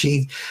questions, and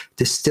she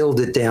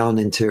distilled it down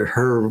into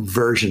her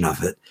version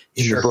of it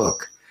in the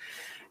book.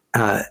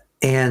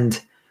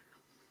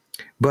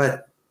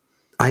 But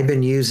I've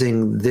been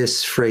using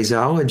this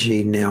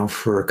phraseology now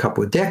for a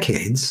couple of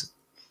decades,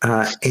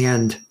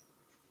 and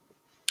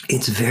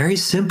it's very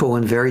simple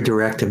and very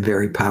direct and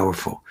very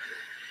powerful.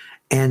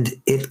 And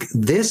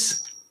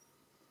it's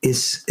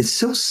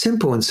so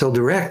simple and so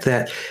direct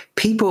that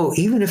people,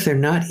 even if they're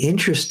not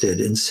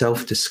interested in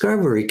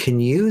self-discovery, can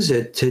use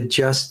it to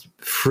just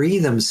free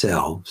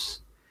themselves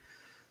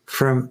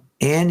from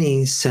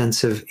any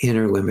sense of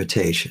inner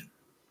limitation.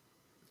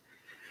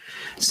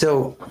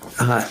 So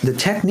the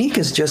technique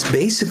is just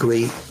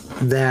basically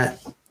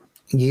that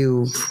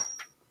you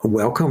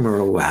welcome or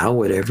allow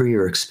whatever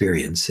you're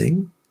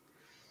experiencing,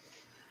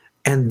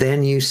 and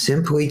then you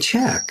simply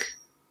check,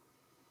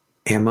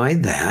 am I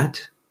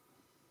that?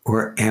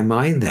 Or am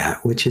I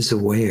that which is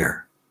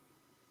aware?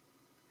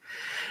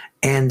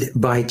 And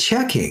by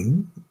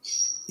checking,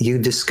 you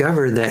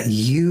discover that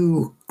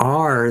you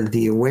are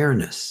the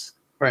awareness.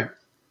 Right.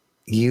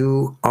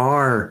 You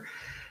are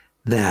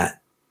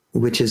that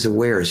which is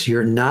aware. So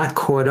you're not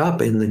caught up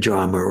in the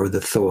drama or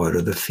the thought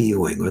or the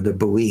feeling or the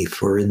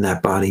belief or in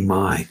that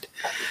body-mind.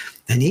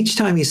 And each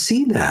time you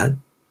see that,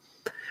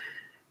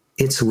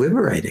 it's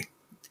liberating.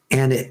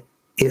 And it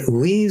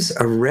leaves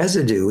a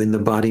residue in the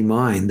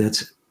body-mind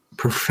that's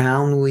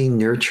profoundly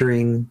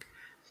nurturing,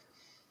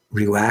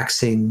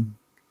 relaxing,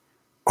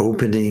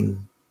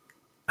 opening,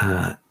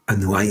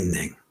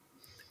 enlightening.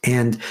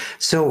 And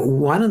so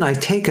why don't I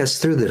take us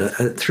through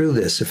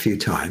this a few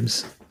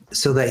times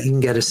so that you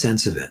can get a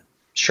sense of it.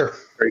 Sure.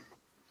 Great.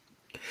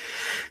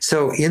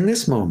 So in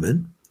this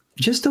moment,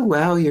 just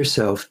allow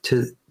yourself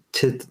to,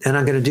 and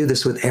I'm going to do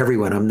this with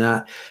everyone. I'm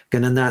not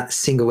going to not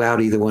single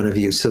out either one of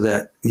you so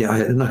that,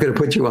 I'm not going to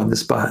put you on the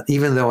spot,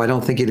 even though I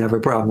don't think you'd have a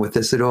problem with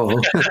this at all.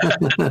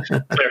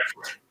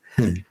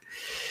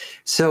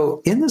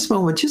 So in this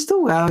moment, just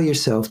allow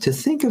yourself to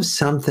think of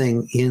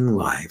something in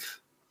life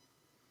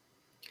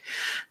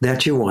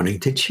that you're wanting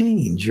to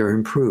change or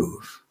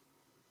improve.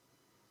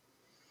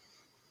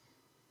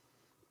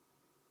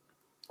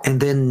 And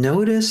then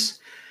notice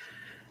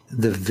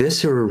the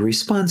visceral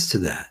response to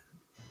that.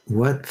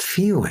 What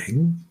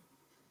feeling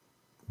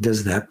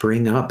does that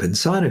bring up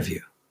inside of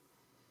you?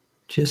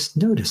 Just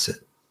notice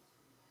it.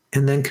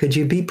 And then could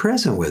you be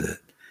present with it?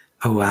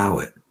 Allow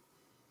it.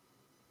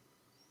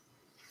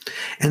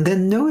 And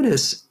then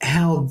notice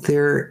how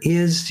there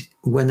is,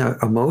 when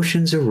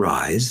emotions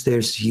arise,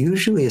 there's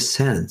usually a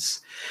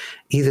sense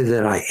either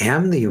that I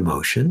am the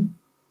emotion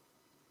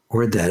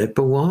or that it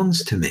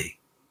belongs to me.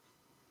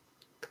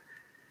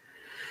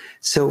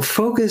 So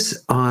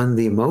focus on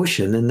the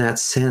emotion and that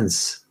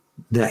sense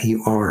that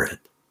you are it,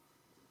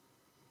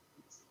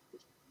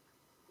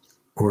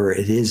 or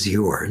it is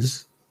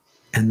yours,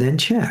 and then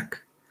check.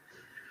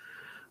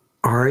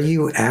 Are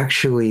you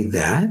actually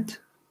that?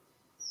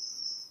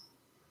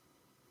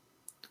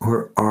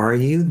 Or are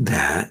you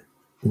that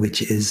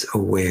which is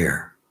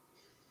aware?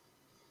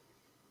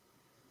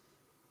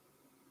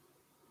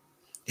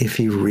 If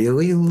you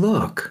really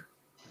look,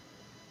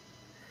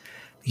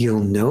 you'll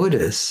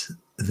notice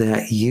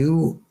that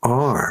you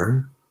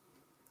are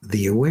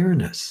the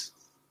awareness.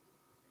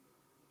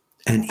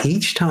 And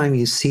each time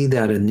you see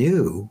that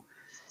anew,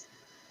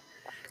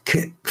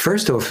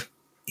 first off,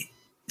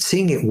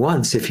 seeing it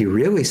once, if you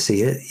really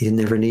see it, you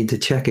never need to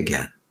check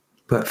again.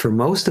 But for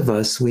most of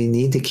us, we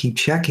need to keep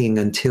checking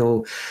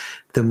until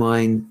the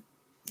mind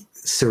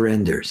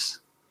surrenders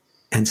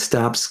and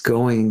stops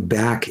going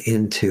back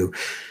into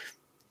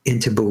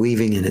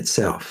believing in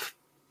itself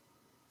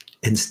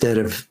instead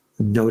of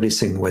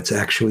noticing what's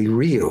actually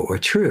real or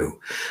true.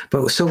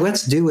 But so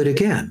let's do it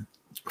again.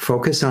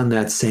 Focus on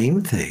that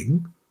same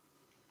thing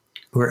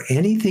or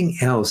anything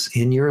else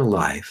in your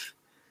life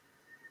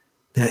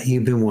that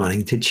you've been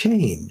wanting to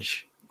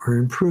change or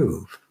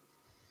improve.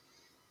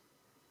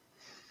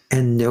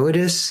 And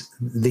notice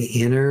the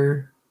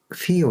inner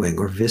feeling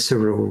or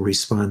visceral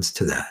response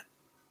to that.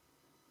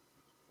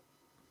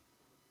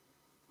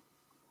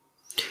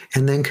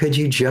 And then could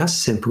you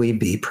just simply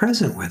be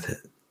present with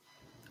it?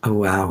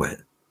 Allow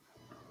it.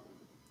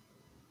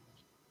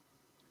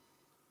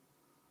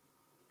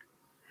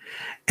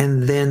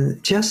 And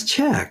then just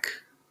check,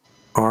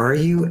 are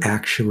you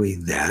actually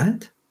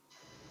that?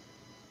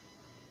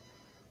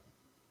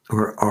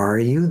 Or are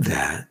you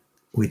that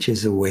which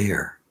is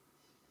aware?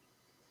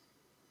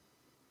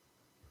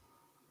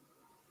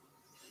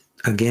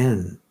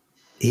 Again,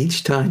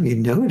 each time you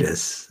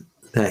notice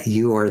that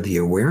you are the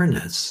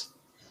awareness,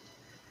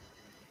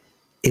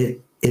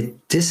 it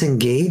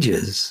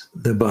disengages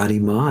the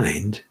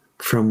body-mind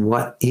from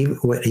what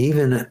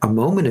even a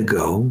moment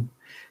ago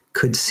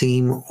could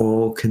seem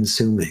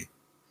all-consuming.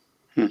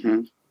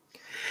 Mm-hmm.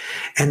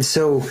 And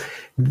so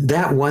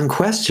that one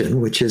question,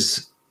 which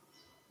is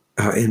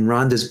in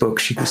Rhonda's book,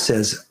 she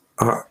says,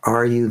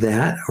 are you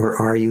that, or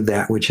are you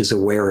that which is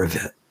aware of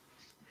it?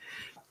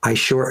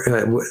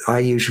 I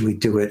usually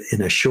do it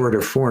in a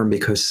shorter form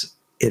because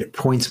it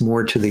points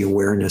more to the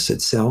awareness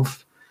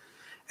itself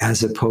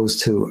as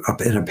opposed to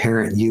an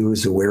apparent you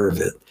who's aware of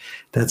it.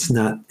 That's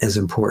not as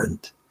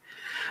important.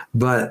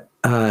 But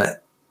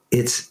that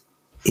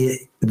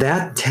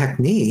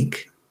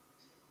technique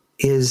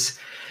is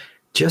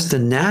just a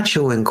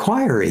natural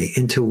inquiry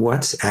into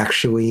what's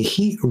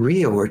actually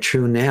real or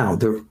true now.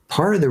 The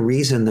part of the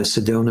reason the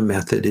Sedona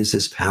method is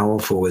as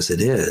powerful as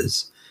it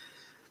is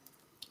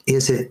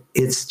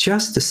it's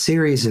just a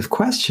series of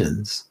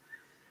questions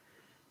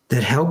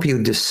that help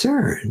you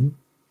discern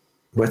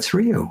what's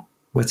real,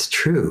 what's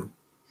true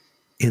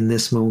in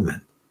this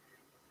moment.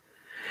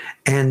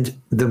 And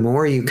the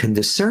more you can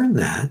discern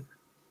that,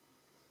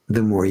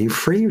 the more you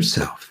free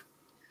yourself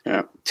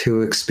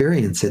to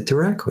experience it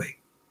directly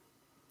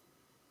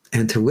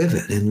and to live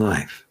it in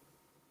life.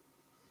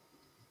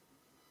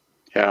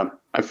 Yeah,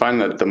 I find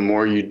that the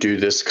more you do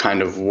this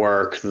kind of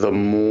work, the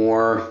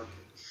more...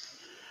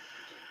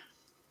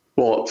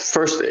 Well,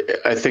 first,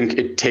 I think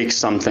it takes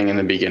something in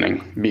the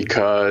beginning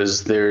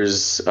because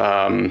there's,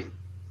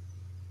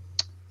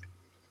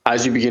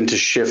 as you begin to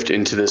shift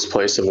into this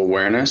place of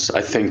awareness,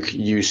 I think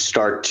you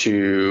start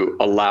to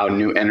allow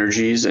new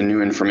energies and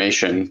new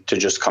information to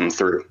just come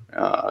through.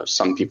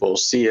 Some people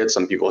see it,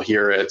 some people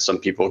hear it, some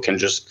people can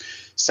just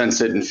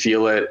sense it and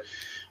feel it.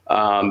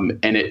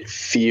 And it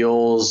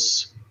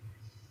feels...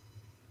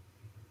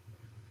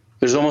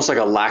 There's almost like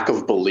a lack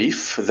of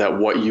belief that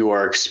what you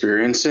are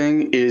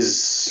experiencing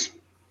is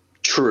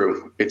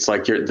true. It's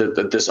like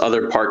this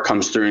other part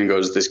comes through and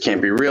goes, this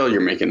can't be real. You're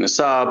making this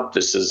up.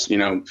 This is,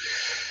 and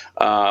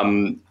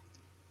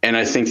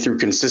I think through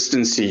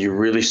consistency, you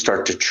really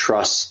start to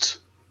trust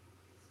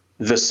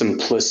the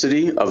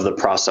simplicity of the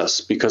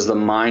process, because the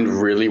mind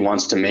really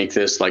wants to make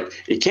this like,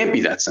 it can't be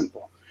that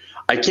simple.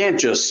 I can't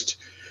just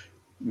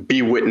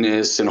be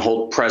witness and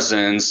hold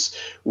presence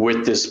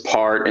with this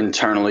part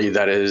internally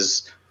that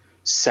is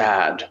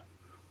sad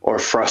or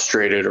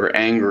frustrated or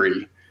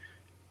angry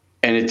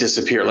and it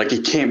disappear. Like,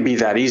 it can't be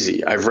that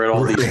easy. I've read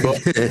all these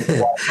books,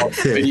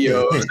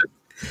 videos.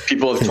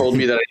 People have told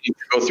me that I need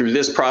to go through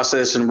this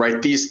process and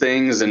write these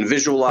things and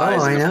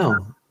visualize. Oh, I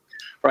know.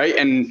 Right.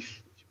 And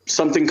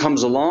something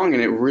comes along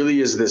and it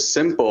really is this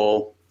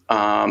simple.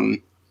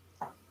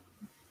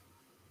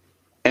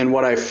 And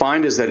what I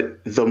find is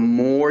that the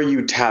more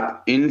you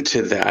tap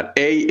into that,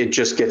 it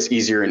just gets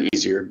easier and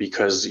easier,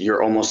 because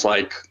you're almost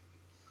like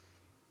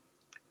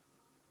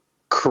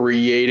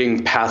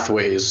creating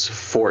pathways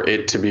for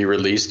it to be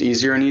released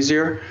easier and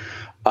easier.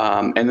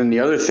 And then the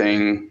other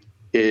thing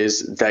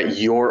is that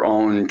your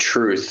own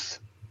truth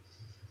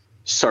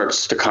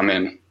starts to come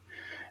in.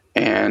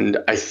 And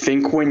I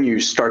think when you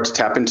start to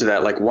tap into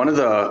that, like, one of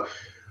the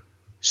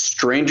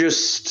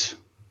strangest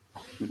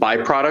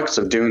byproducts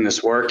of doing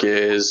this work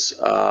is,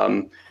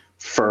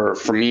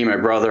 for me, my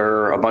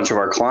brother, a bunch of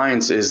our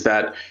clients, is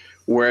that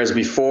whereas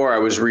before I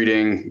was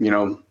reading,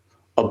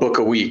 a book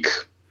a week,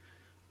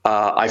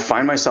 I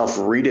find myself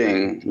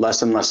reading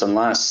less and less and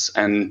less,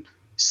 and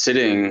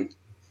sitting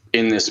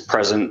in this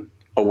present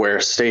aware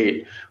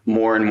state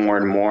more and more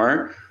and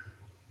more,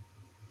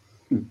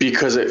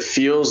 because it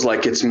feels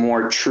like it's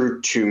more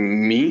true to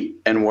me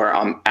and where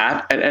I'm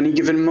at any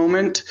given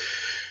moment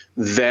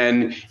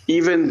than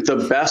even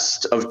the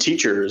best of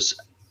teachers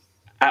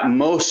at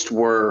most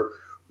were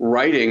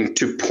writing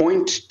to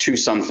point to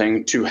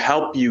something to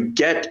help you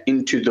get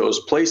into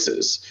those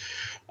places.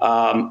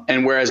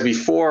 And whereas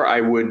before I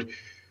would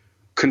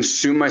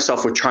consume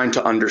myself with trying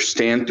to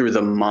understand through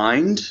the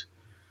mind,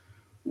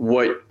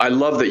 what I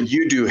love that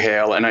you do,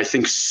 Hale, and I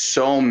think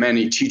so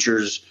many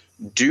teachers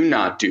do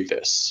not do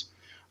this.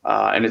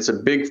 And it's a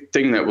big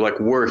thing that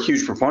we're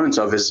huge proponents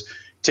of, is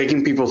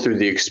taking people through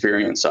the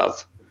experience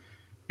of.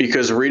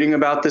 Because reading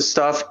about this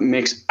stuff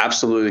makes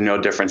absolutely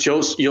no difference.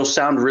 You'll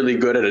sound really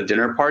good at a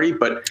dinner party,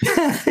 but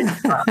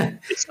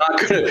it's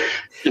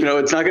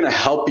not gonna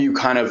help you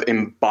kind of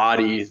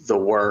embody the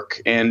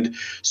work. And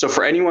so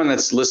for anyone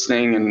that's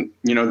listening, and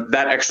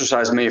that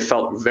exercise may have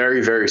felt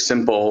very, very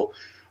simple,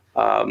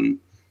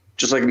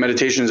 just like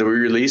meditations that we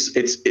release,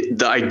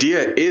 the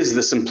idea is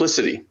the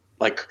simplicity.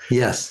 Like,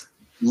 yes,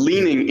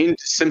 leaning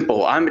into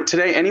simple.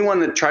 Anyone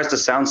that tries to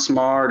sound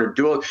smart or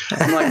do,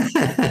 I'm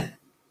like.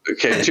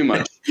 Okay, too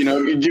much. You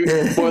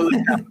boil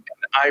it down.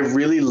 I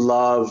really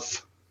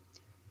love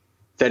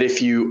that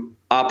if you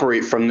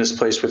operate from this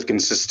place with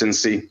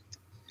consistency,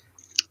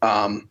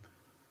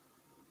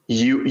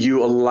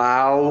 you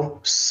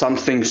allow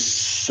something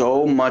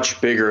so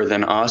much bigger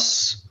than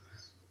us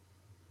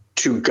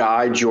to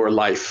guide your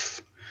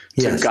life,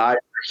 yes, to guide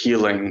your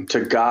healing,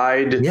 to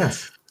guide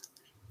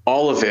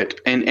all of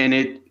it. And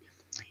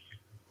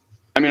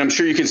I'm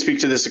sure you can speak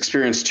to this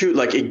experience too.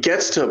 Like, it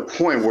gets to a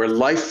point where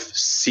life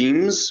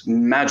seems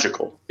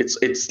magical.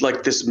 It's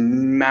like this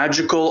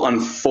magical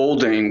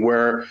unfolding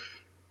where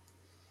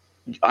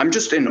I'm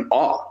just in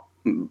awe.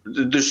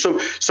 There's so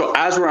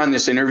as we're on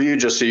this interview,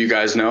 just so you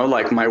guys know,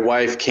 like, my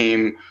wife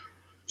came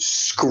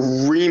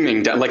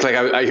screaming down, like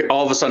I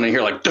all of a sudden I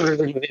hear like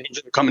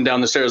coming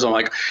down the stairs. I'm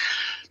like,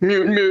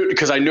 mute,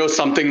 because I know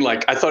something,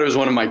 like, I thought it was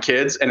one of my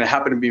kids, and it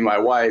happened to be my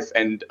wife.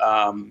 And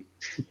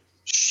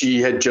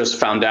she had just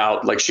found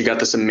out, like, she got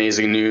this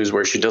amazing news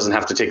where she doesn't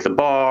have to take the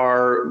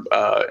bar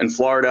in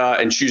Florida.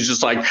 And she's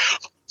just like,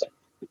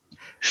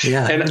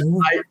 yeah. And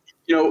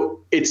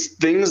it's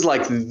things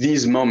like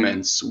these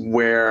moments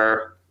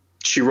where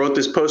she wrote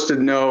this Post-it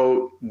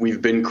note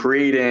we've been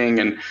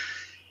creating,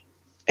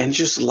 and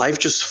just life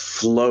just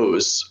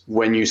flows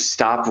when you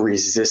stop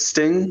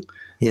resisting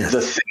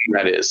the thing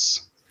that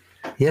is.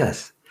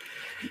 Yes.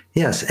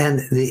 Yes. And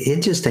the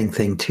interesting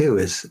thing too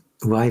is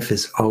life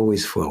is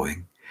always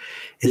flowing.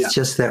 It's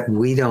just that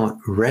we don't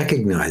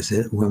recognize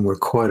it when we're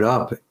caught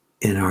up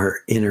in our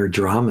inner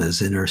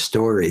dramas, in our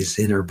stories,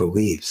 in our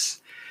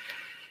beliefs.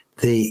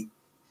 In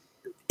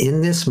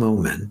this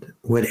moment,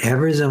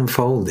 whatever is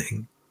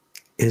unfolding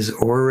is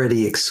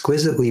already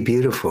exquisitely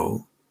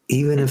beautiful,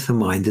 even if the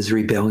mind is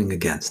rebelling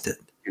against it.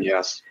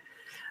 Yes.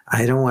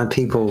 I don't want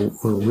people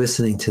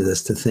listening to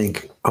this to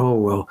think, oh,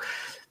 well,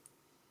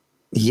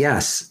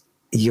 yes,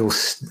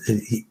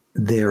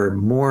 there are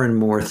more and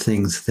more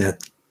things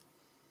that,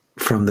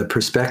 from the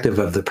perspective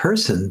of the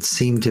person,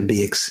 seem to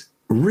be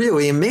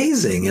really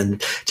amazing. And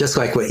just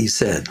like what you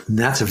said,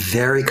 that's a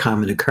very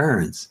common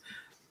occurrence.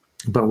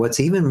 But what's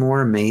even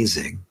more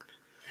amazing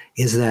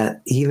is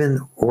that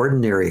even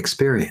ordinary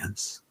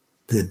experience,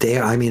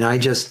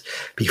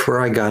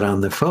 before I got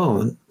on the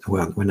phone,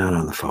 well, we're not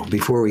on the phone,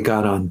 before we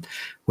got on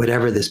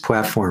whatever this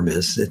platform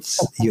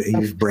is,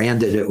 you've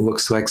branded it,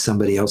 looks like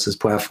somebody else's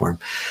platform.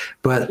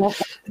 But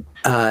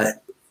I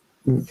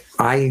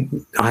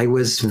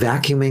was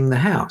vacuuming the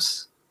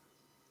house,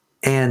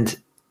 and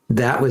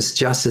that was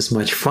just as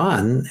much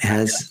fun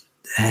as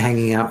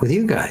hanging out with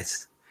you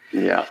guys.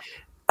 Yeah.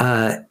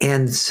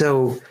 And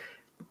so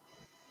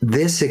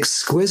this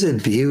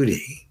exquisite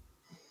beauty,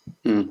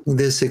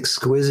 this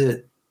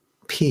exquisite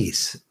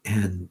peace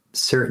and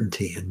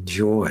certainty and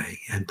joy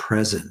and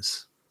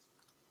presence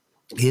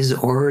is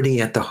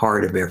already at the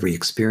heart of every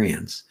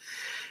experience.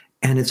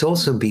 And it's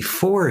also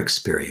before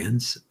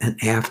experience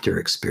and after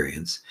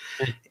experience.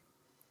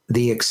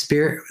 The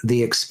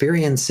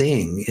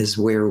experiencing is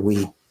where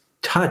we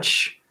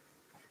touch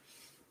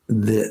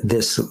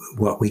this,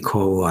 what we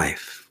call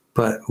life.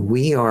 But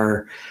we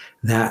are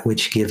that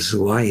which gives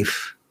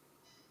life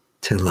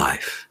to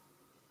life.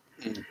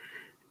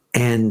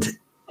 And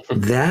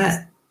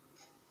that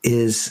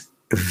is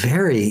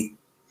that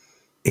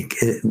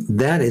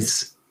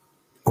is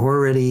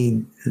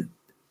already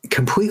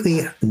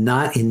completely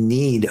not in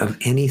need of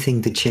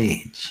anything to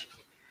change.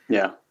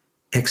 Yeah.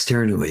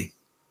 Externally.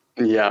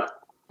 Yeah.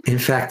 In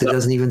fact, it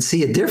doesn't even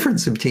see a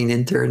difference between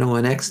internal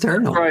and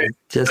external. Right.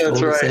 Just all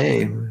the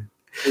same.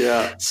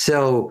 Yeah.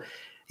 So,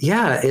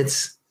 yeah,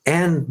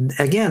 and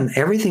again,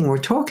 everything we're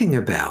talking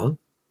about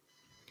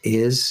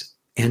is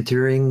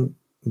entering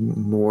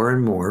more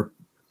and more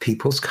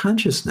people's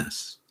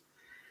consciousness.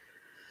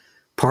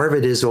 Part of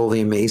it is all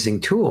the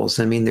amazing tools.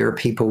 I mean, there are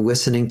people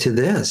listening to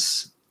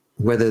this,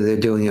 whether they're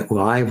doing it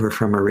live or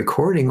from a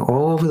recording,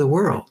 all over the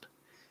world.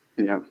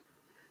 Yeah.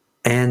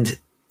 And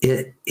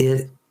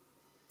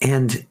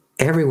and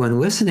everyone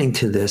listening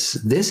to this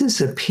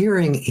is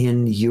appearing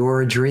in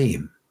your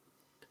dream.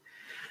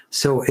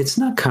 So it's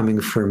not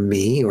coming from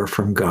me or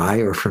from Guy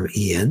or from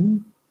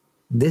Ian.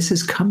 This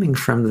is coming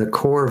from the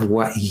core of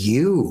what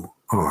you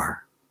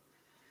are.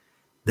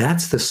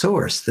 That's the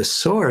source. The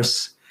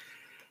source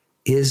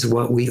is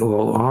what we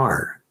all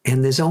are.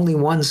 And there's only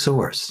one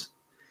source.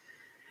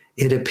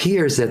 It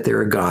appears that there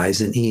are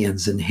Guys and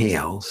Ians and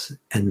Hales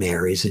and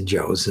Marys and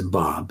Joes and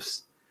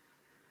Bobs.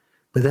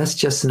 But that's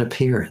just an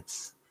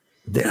appearance.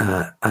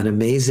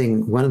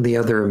 One of the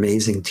other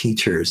amazing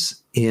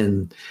teachers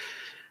in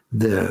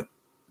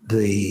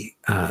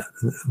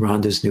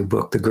Rhonda's new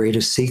book, The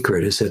Greatest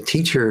Secret, is a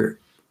teacher.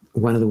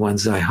 One of the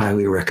ones I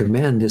highly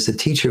recommend is a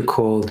teacher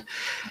called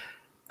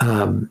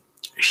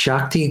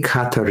Shakti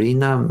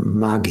Caterina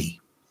Maggi.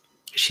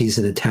 She's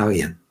an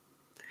Italian.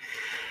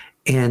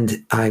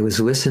 And I was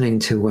listening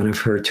to one of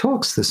her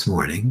talks this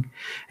morning,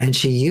 and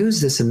she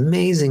used this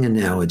amazing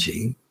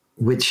analogy,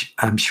 which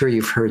I'm sure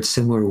you've heard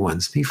similar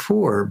ones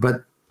before,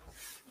 but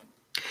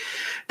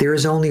there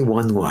is only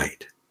one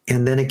light,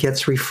 and then it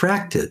gets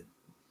refracted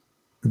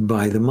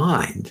by the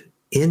mind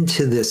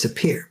into this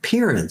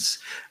appearance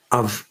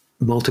of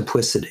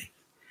multiplicity.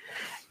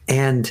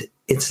 And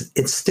it's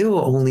still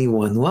only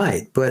one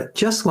light, but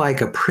just like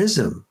a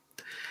prism,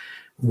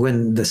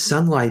 when the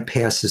sunlight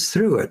passes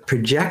through it,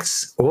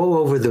 projects all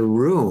over the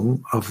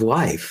room of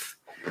life,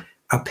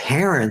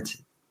 apparent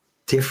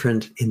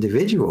different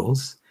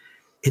individuals,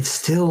 it's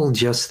still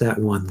just that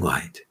one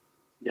light.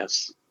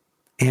 Yes.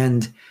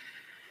 And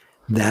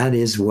that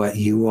is what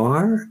you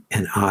are,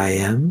 and I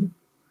am,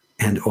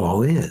 and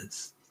all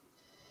is.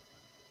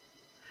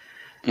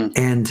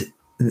 And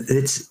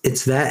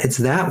it's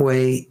that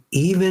way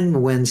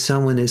even when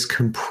someone is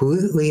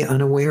completely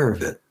unaware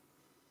of it,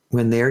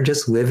 when they're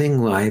just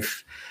living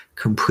life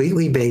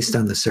completely based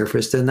on the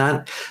surface.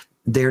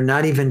 They're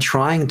not even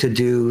trying to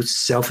do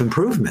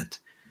self-improvement.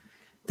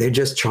 They're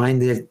just trying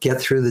to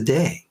get through the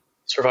day.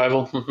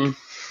 Survival. Mm-hmm.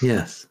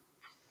 Yes.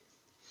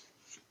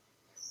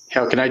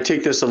 Hal, can I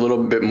take this a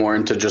little bit more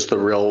into just the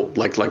real,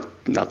 like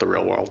not the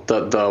real world,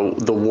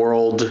 the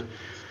world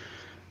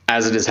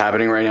as it is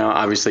happening right now?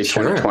 Obviously,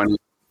 Sure. 2020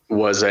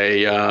 was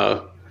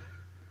a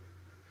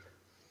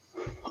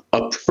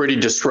pretty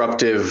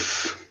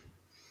disruptive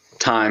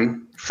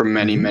time for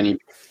many, many,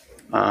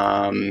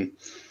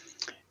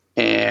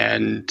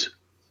 and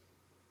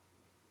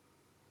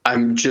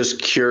I'm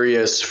just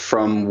curious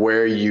from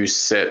where you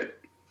sit,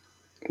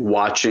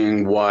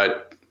 watching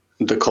what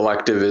the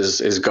collective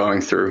is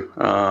going through,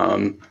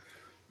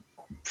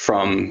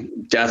 from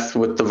death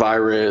with the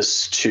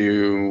virus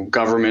to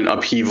government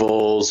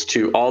upheavals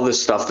to all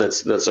this stuff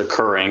that's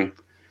occurring.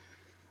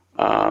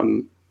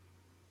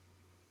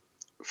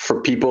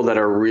 For people that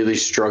are really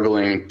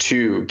struggling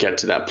to get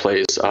to that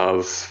place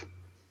of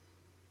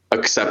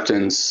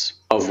acceptance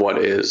of what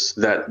is,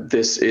 that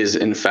this is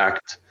in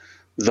fact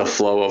the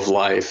flow of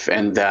life,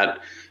 and that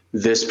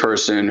this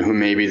person who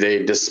maybe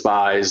they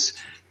despise,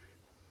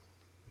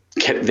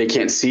 they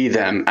can't see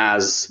them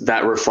as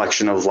that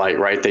reflection of light,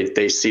 right?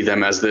 They see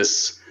them as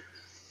this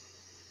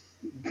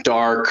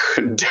dark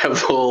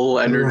devil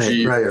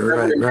energy.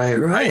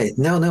 Right.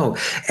 No.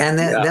 And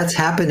that's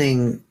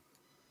happening.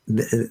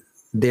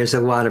 There's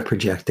a lot of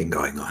projecting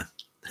going on.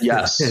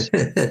 Yes.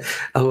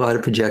 A lot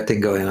of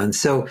projecting going on.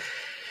 So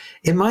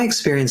in my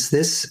experience,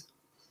 this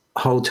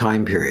whole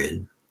time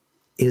period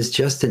is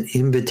just an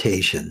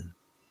invitation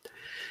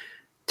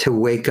to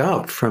wake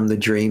up from the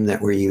dream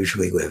that we're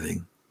usually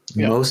living.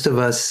 Yeah. Most of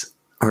us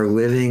are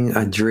living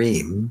a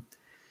dream.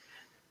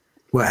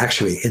 Well,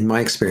 actually, in my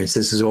experience,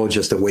 this is all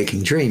just a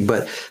waking dream,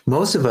 but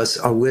most of us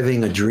are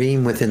living a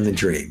dream within the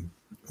dream.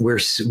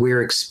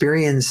 We're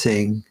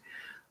experiencing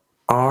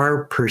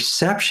our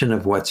perception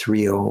of what's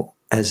real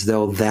as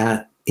though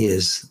that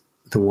is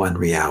the one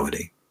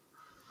reality.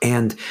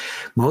 And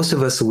most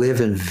of us live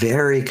in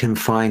very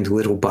confined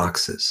little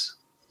boxes.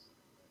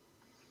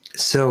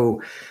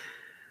 So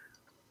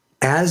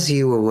as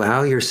you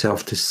allow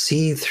yourself to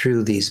see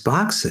through these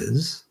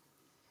boxes,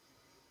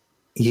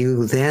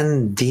 you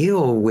then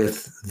deal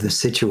with the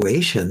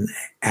situation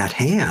at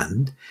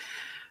hand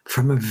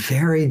from a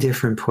very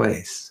different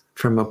place,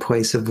 from a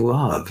place of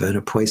love and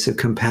a place of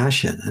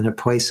compassion and a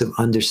place of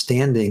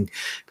understanding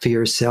for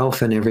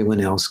yourself and everyone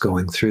else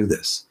going through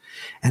this.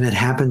 And it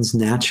happens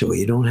naturally.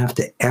 You don't have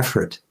to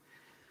effort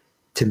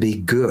to be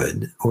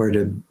good or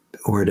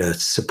to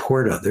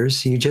support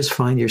others. You just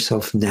find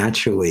yourself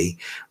naturally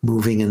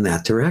moving in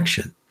that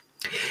direction.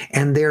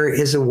 And there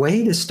is a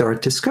way to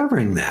start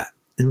discovering that.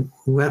 And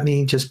let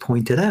me just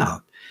point it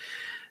out.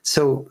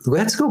 So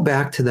let's go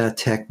back to that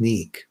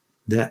technique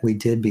that we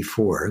did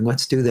before. And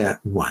let's do that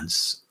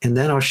once. And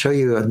then I'll show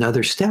you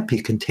another step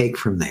you can take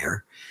from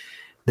there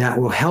that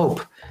will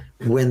help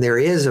when there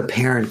is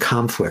apparent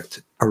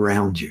conflict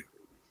around you.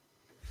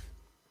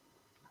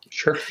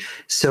 Sure.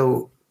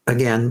 So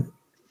again,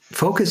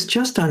 focus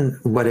just on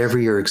whatever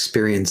you're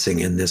experiencing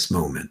in this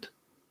moment.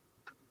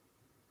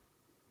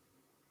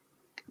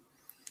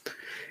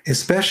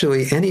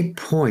 Especially any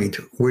point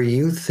where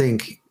you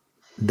think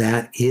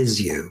that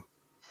is you.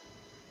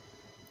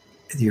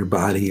 Your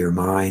body, your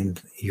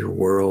mind, your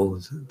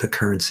world, the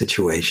current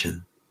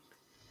situation,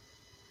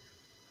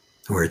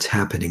 where it's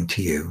happening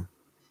to you.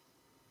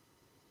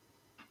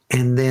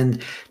 And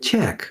then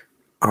check,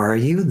 are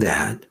you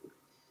that?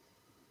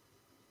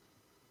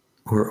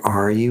 Or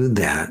are you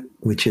that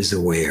which is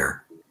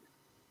aware?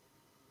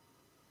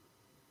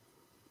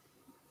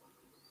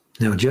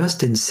 Now,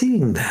 just in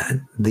seeing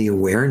that, the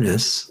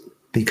awareness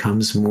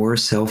becomes more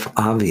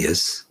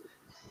self-obvious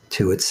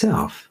to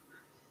itself.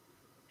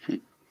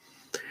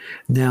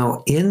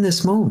 Now, in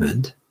this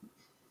moment,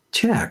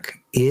 check,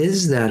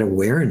 is that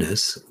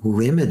awareness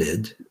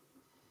limited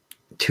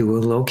to a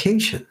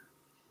location?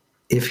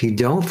 If you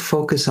don't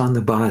focus on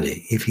the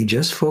body, if you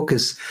just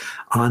focus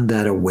on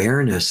that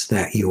awareness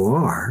that you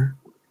are,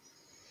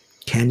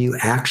 can you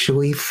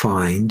actually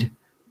find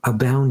a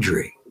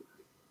boundary?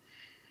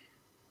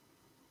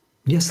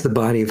 Yes, the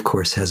body, of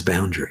course, has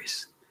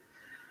boundaries.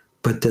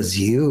 But does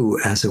you,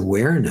 as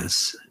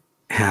awareness,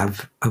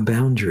 have a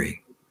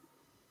boundary?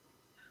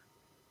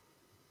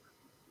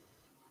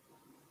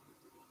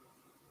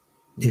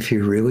 If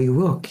you really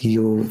look,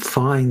 you'll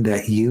find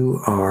that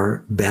you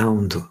are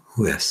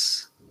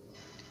boundless.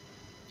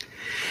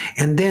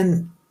 And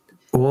then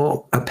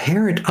all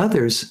apparent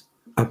others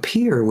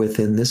appear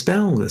within this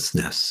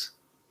boundlessness.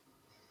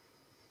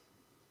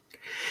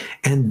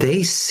 And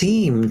they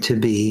seem to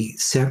be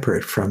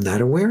separate from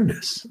that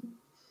awareness.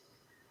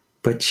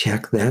 But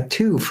check that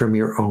too from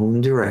your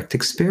own direct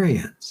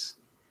experience.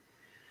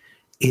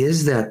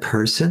 Is that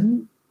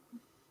person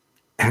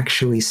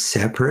actually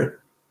separate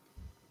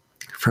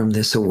from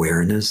this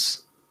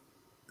awareness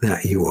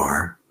that you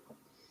are?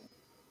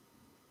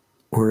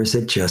 Or is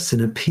it just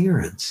an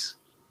appearance?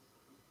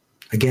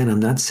 Again, I'm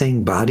not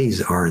saying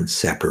bodies aren't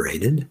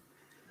separated,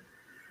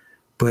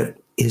 but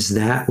is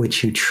that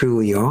which you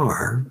truly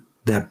are,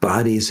 that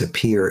bodies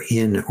appear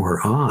in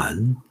or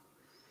on,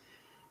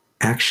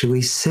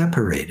 actually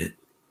separated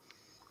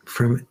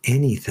from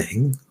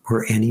anything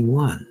or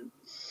anyone?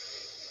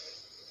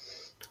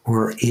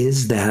 Or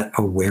is that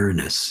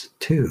awareness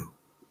too?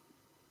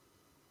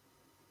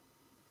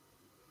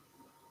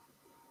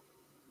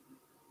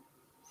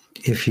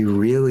 If you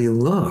really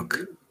look,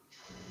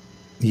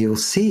 you'll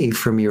see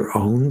from your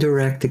own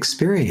direct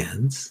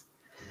experience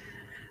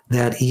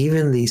that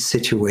even these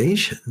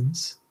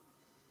situations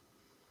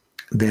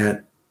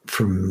that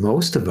for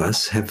most of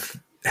us have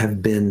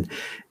been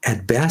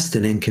at best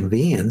an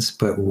inconvenience,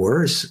 but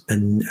worse,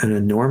 an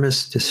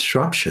enormous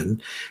disruption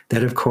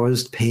that have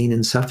caused pain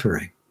and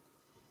suffering.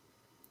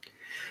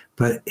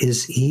 But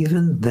is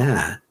even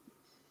that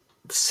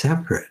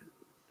separate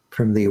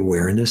from the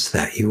awareness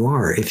that you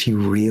are, if you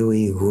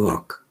really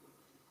look?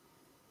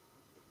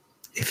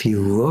 If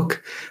you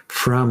look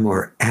from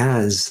or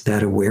as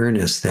that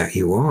awareness that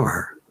you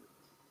are,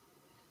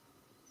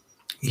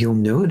 you'll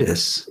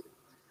notice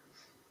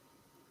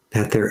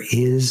that there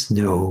is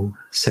no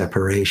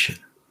separation.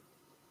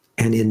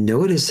 And in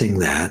noticing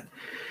that,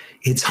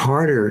 it's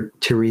harder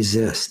to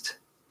resist.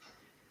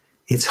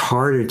 It's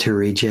harder to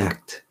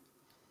reject.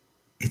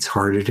 It's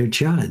harder to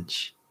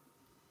judge,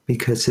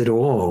 because it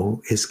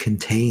all is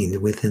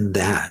contained within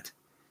that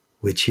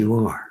which you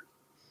are.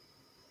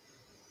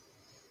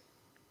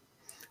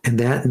 And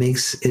that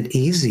makes it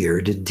easier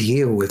to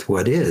deal with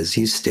what is.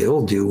 You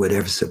still do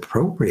whatever's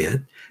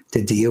appropriate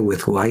to deal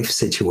with life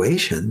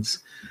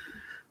situations,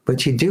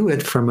 but you do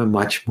it from a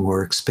much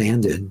more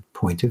expanded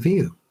point of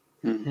view.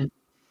 Mm-hmm.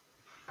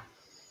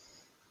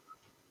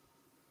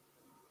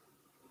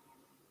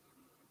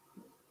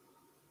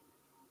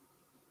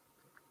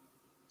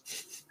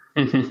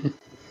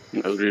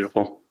 That was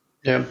beautiful.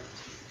 Yeah.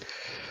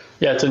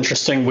 Yeah, it's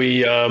interesting.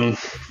 We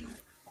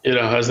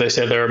As they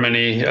say, there are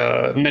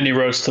many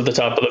roads to the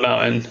top of the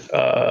mountain.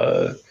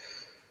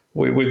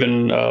 We've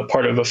been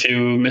part of a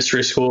few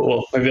mystery school.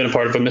 Well, we've been a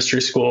part of a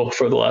mystery school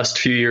for the last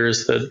few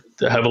years that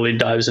heavily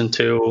dives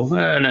into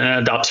and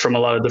adopts from a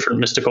lot of different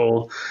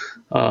mystical,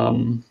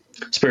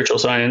 spiritual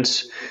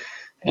science.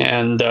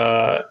 And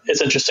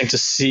it's interesting to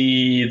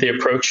see the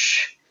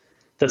approach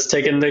that's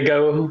taken to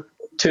go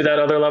to that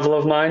other level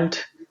of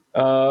mind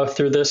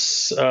through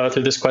this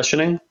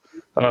questioning.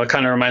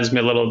 Kind of reminds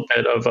me a little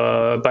bit of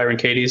Byron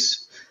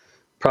Katie's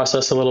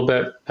process a little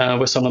bit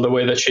with some of the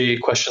way that she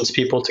questions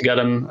people to get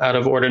them out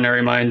of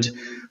ordinary mind.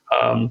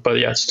 But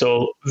yeah, it's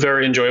still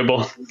very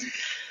enjoyable.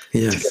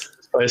 Yes.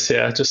 Place.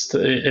 Yeah, just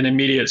an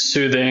immediate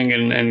soothing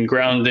and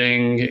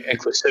grounding,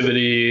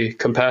 inclusivity,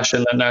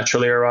 compassion that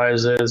naturally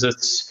arises.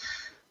 It's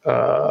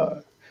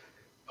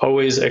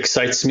always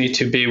excites me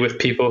to be with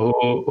people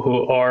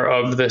who are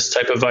of this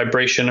type of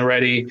vibration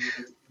already,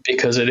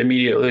 because it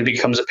immediately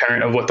becomes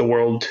apparent of what the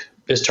world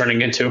is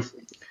turning into.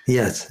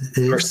 Yes,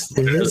 it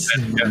is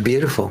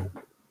beautiful.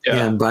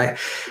 Yeah. And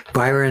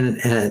Byron,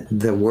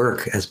 the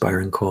work, as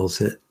Byron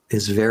calls it,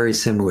 is very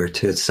similar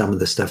to some of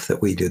the stuff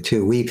that we do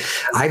too.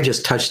 I've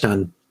just touched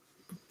on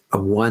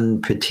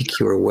one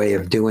particular way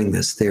of doing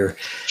this.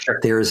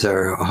 There's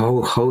a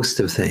whole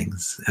host of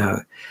things,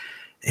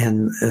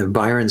 and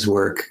Byron's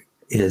work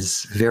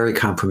is very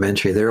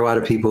complementary. There are a lot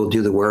of people who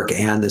do the work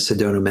and the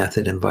Sedona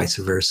method, and vice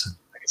versa.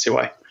 I can see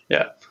why.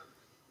 Yeah.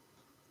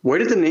 Where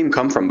did the name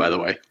come from, by the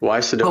way? Why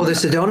Sedona? Oh, the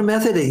Sedona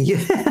method?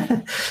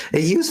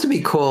 It used to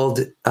be called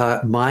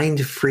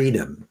Mind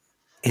Freedom.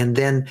 And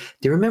then,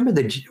 do you remember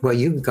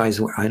you guys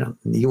were,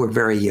 you were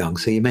very young,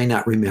 so you may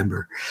not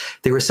remember.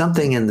 There was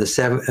something in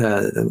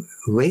the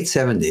late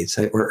 70s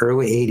or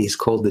early 80s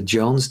called the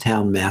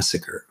Jonestown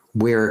Massacre,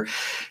 where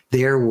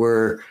there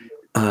were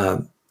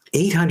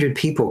 800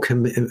 people,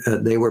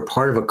 they were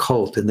part of a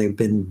cult, and they've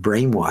been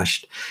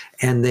brainwashed,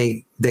 and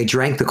they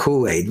drank the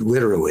Kool-Aid,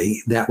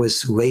 literally, that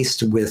was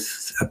laced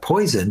with a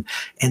poison,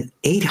 and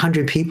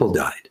 800 people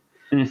died.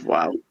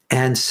 Wow.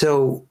 And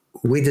so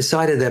we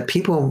decided that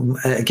people,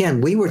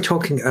 again, we were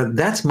talking,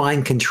 that's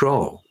mind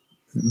control,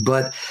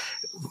 but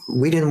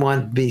we didn't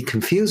want to be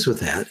confused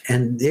with that.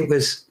 And it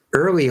was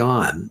early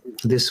on,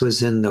 this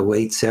was in the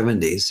late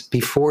 70s,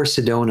 before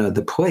Sedona,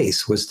 the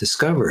place, was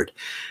discovered.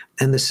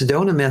 And the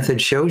Sedona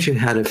method shows you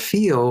how to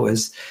feel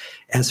as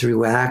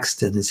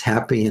relaxed and as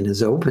happy and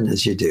as open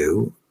as you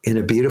do in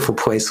a beautiful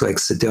place like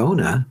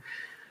Sedona,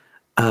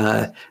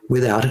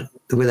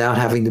 without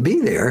having to be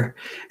there.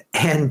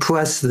 And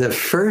plus, the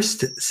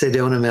first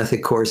Sedona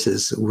method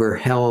courses were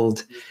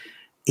held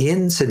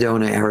in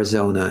Sedona,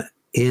 Arizona,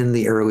 in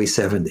the early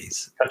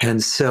 70s.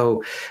 And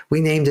so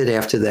we named it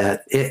after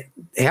that.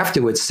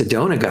 Afterwards,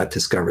 Sedona got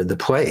discovered, the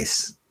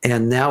place.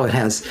 And now it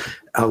has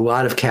a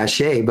lot of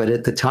cachet, but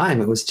at the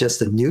time it was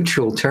just a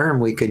neutral term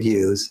we could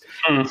use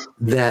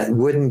that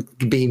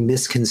wouldn't be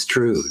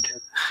misconstrued.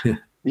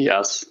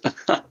 Yes.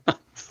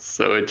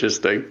 So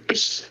interesting.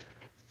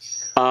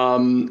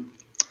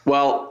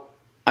 Well,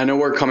 I know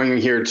we're coming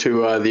here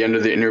to the end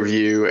of the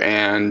interview,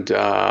 and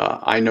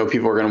I know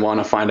people are going to want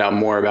to find out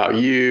more about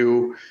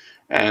you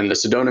and the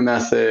Sedona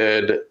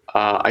method.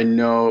 I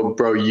know,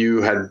 bro,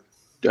 you had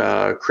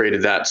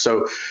created that.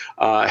 So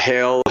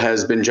Hale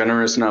has been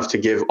generous enough to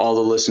give all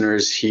the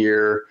listeners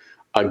here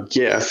a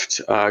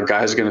gift.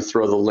 Guy's going to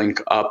throw the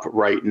link up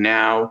right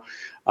now.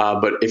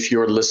 But if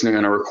you're listening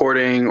on a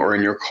recording or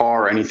in your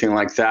car or anything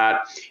like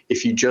that,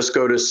 if you just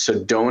go to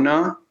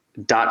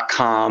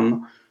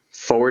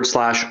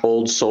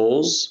sedona.com/old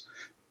souls,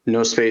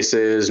 no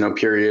spaces, no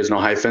periods, no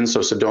hyphens.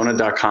 So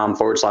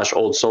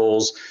sedona.com/old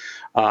souls.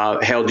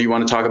 Hale, do you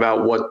want to talk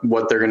about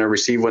what they're going to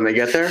receive when they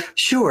get there?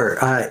 Sure.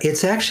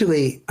 It's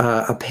actually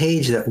a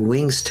page that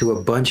links to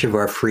a bunch of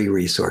our free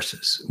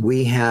resources.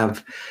 We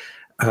have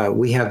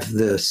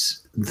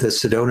the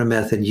Sedona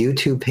Method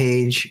YouTube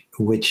page,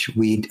 which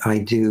I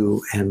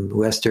do, and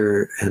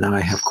Lester and I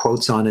have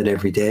quotes on it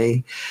every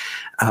day.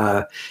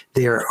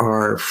 There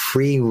are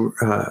free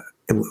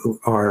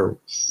our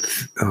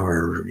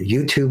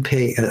YouTube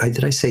page.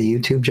 Did I say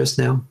YouTube just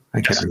now? I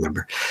can't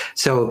remember.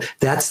 So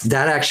that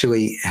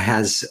actually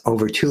has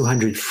over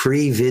 200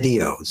 free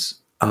videos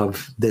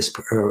of this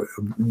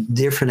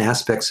different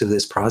aspects of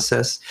this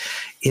process.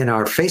 In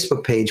our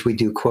Facebook page, we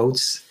do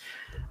quotes.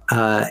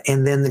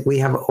 And then we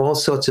have all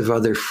sorts of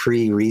other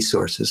free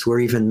resources. We're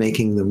even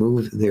making the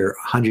movie, their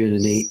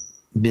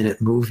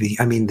 108-minute movie.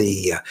 I mean,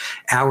 the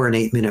hour and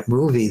 8-minute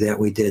movie that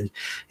we did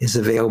is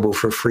available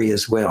for free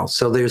as well.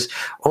 So there's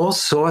all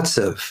sorts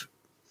of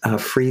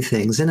free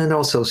things. And it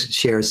also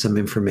shares some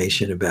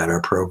information about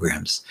our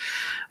programs.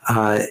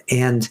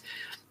 And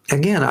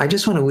again, I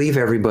just want to leave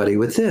everybody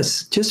with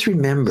this. Just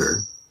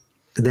remember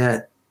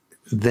that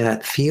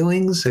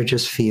feelings are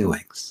just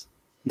feelings.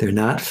 They're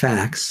not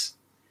facts.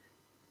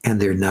 And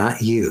they're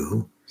not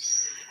you,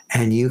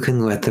 and you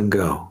can let them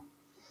go.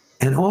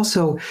 And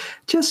also,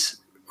 just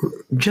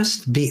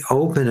be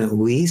open at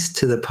least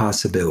to the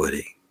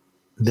possibility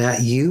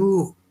that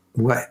you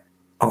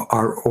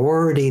are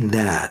already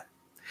that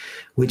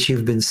which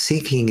you've been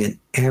seeking in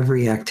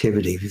every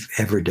activity you've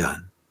ever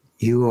done.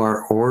 You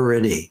are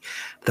already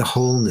the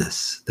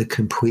wholeness, the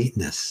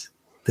completeness,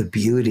 the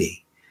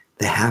beauty,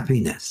 the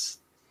happiness,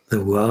 the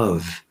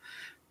love,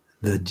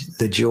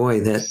 the joy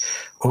that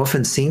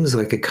often seems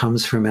like it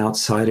comes from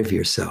outside of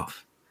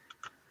yourself.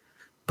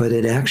 But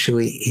it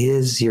actually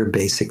is your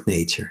basic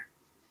nature.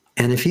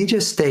 And if you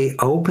just stay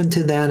open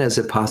to that as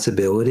a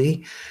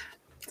possibility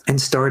and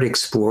start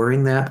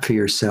exploring that for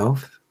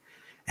yourself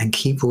and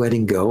keep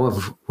letting go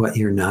of what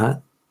you're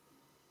not,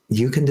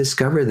 you can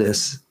discover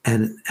this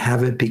and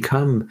have it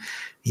become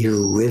your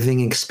living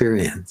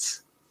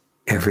experience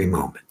every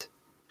moment.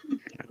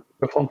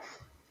 Beautiful.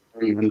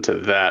 Into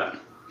that.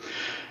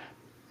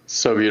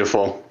 So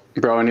beautiful.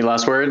 Bro, any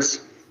last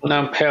words?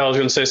 No, hey, I was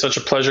going to say, such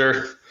a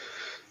pleasure.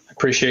 I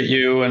appreciate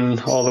you and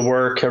all the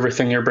work,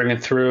 everything you're bringing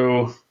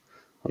through.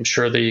 I'm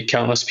sure the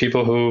countless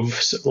people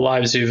whose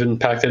lives you've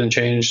impacted and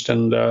changed,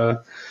 and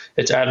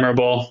it's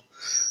admirable.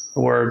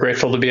 We're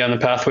grateful to be on the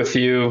path with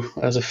you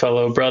as a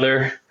fellow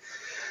brother,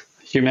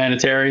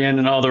 humanitarian,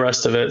 and all the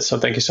rest of it. So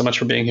thank you so much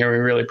for being here. We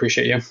really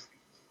appreciate you.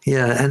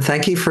 Yeah, and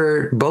thank you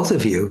for both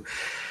of you,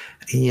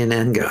 Ian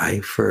and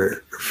Guy,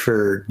 for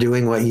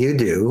doing what you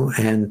do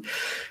and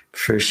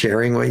for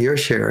sharing what you're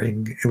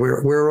sharing.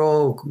 We're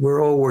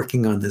all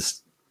working on this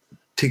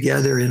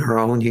together in our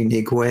own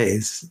unique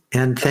ways.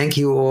 And thank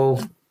you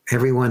all,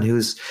 everyone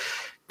who's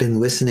been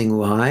listening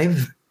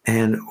live,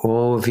 and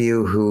all of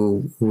you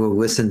who will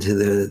listen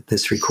to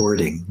this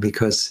recording,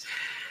 because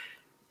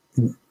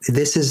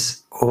this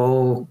is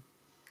all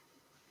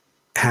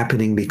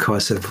happening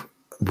because of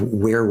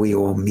where we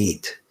all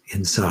meet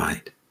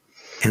inside.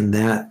 And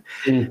that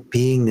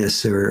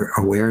beingness or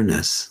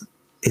awareness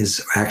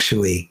is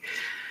actually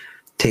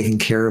taking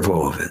care of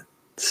all of it.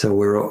 So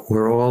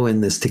we're all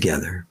in this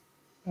together.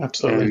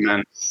 Absolutely.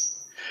 Amen.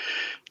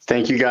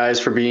 Thank you guys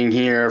for being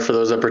here. For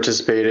those that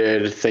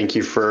participated, thank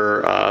you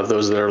for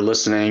those that are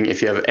listening.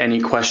 If you have any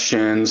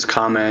questions,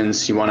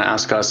 comments, you want to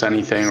ask us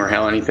anything or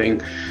hail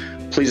anything,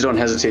 please don't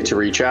hesitate to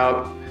reach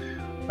out.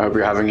 I hope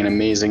you're having an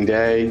amazing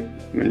day.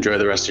 Enjoy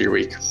the rest of your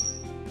week.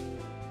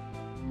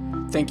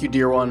 Thank you,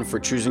 dear one, for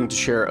choosing to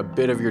share a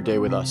bit of your day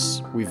with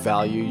us. We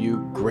value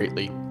you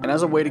greatly. And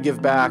as a way to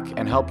give back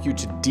and help you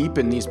to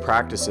deepen these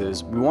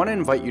practices, we want to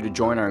invite you to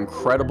join our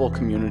incredible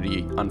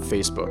community on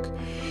Facebook.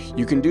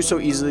 You can do so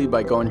easily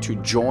by going to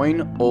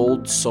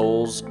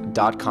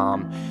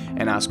joinoldsouls.com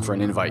and ask for an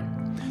invite.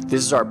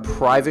 This is our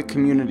private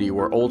community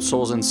where old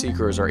souls and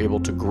seekers are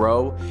able to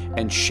grow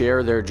and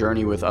share their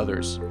journey with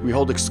others. We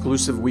hold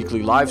exclusive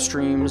weekly live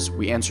streams,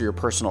 we answer your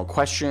personal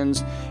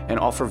questions, and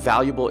offer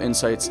valuable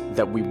insights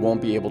that we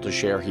won't be able to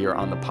share here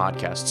on the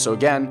podcast. So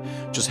again,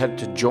 just head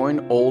to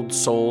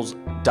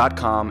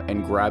joinoldsouls.com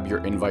and grab your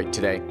invite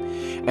today.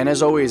 And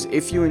as always,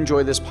 if you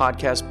enjoy this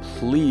podcast,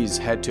 please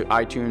head to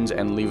iTunes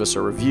and leave us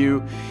a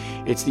review.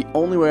 It's the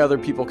only way other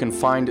people can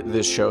find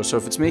this show. So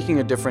if it's making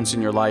a difference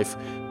in your life,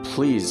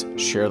 please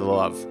share the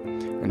love.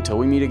 Until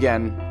we meet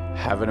again,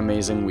 have an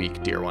amazing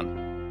week, dear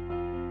one.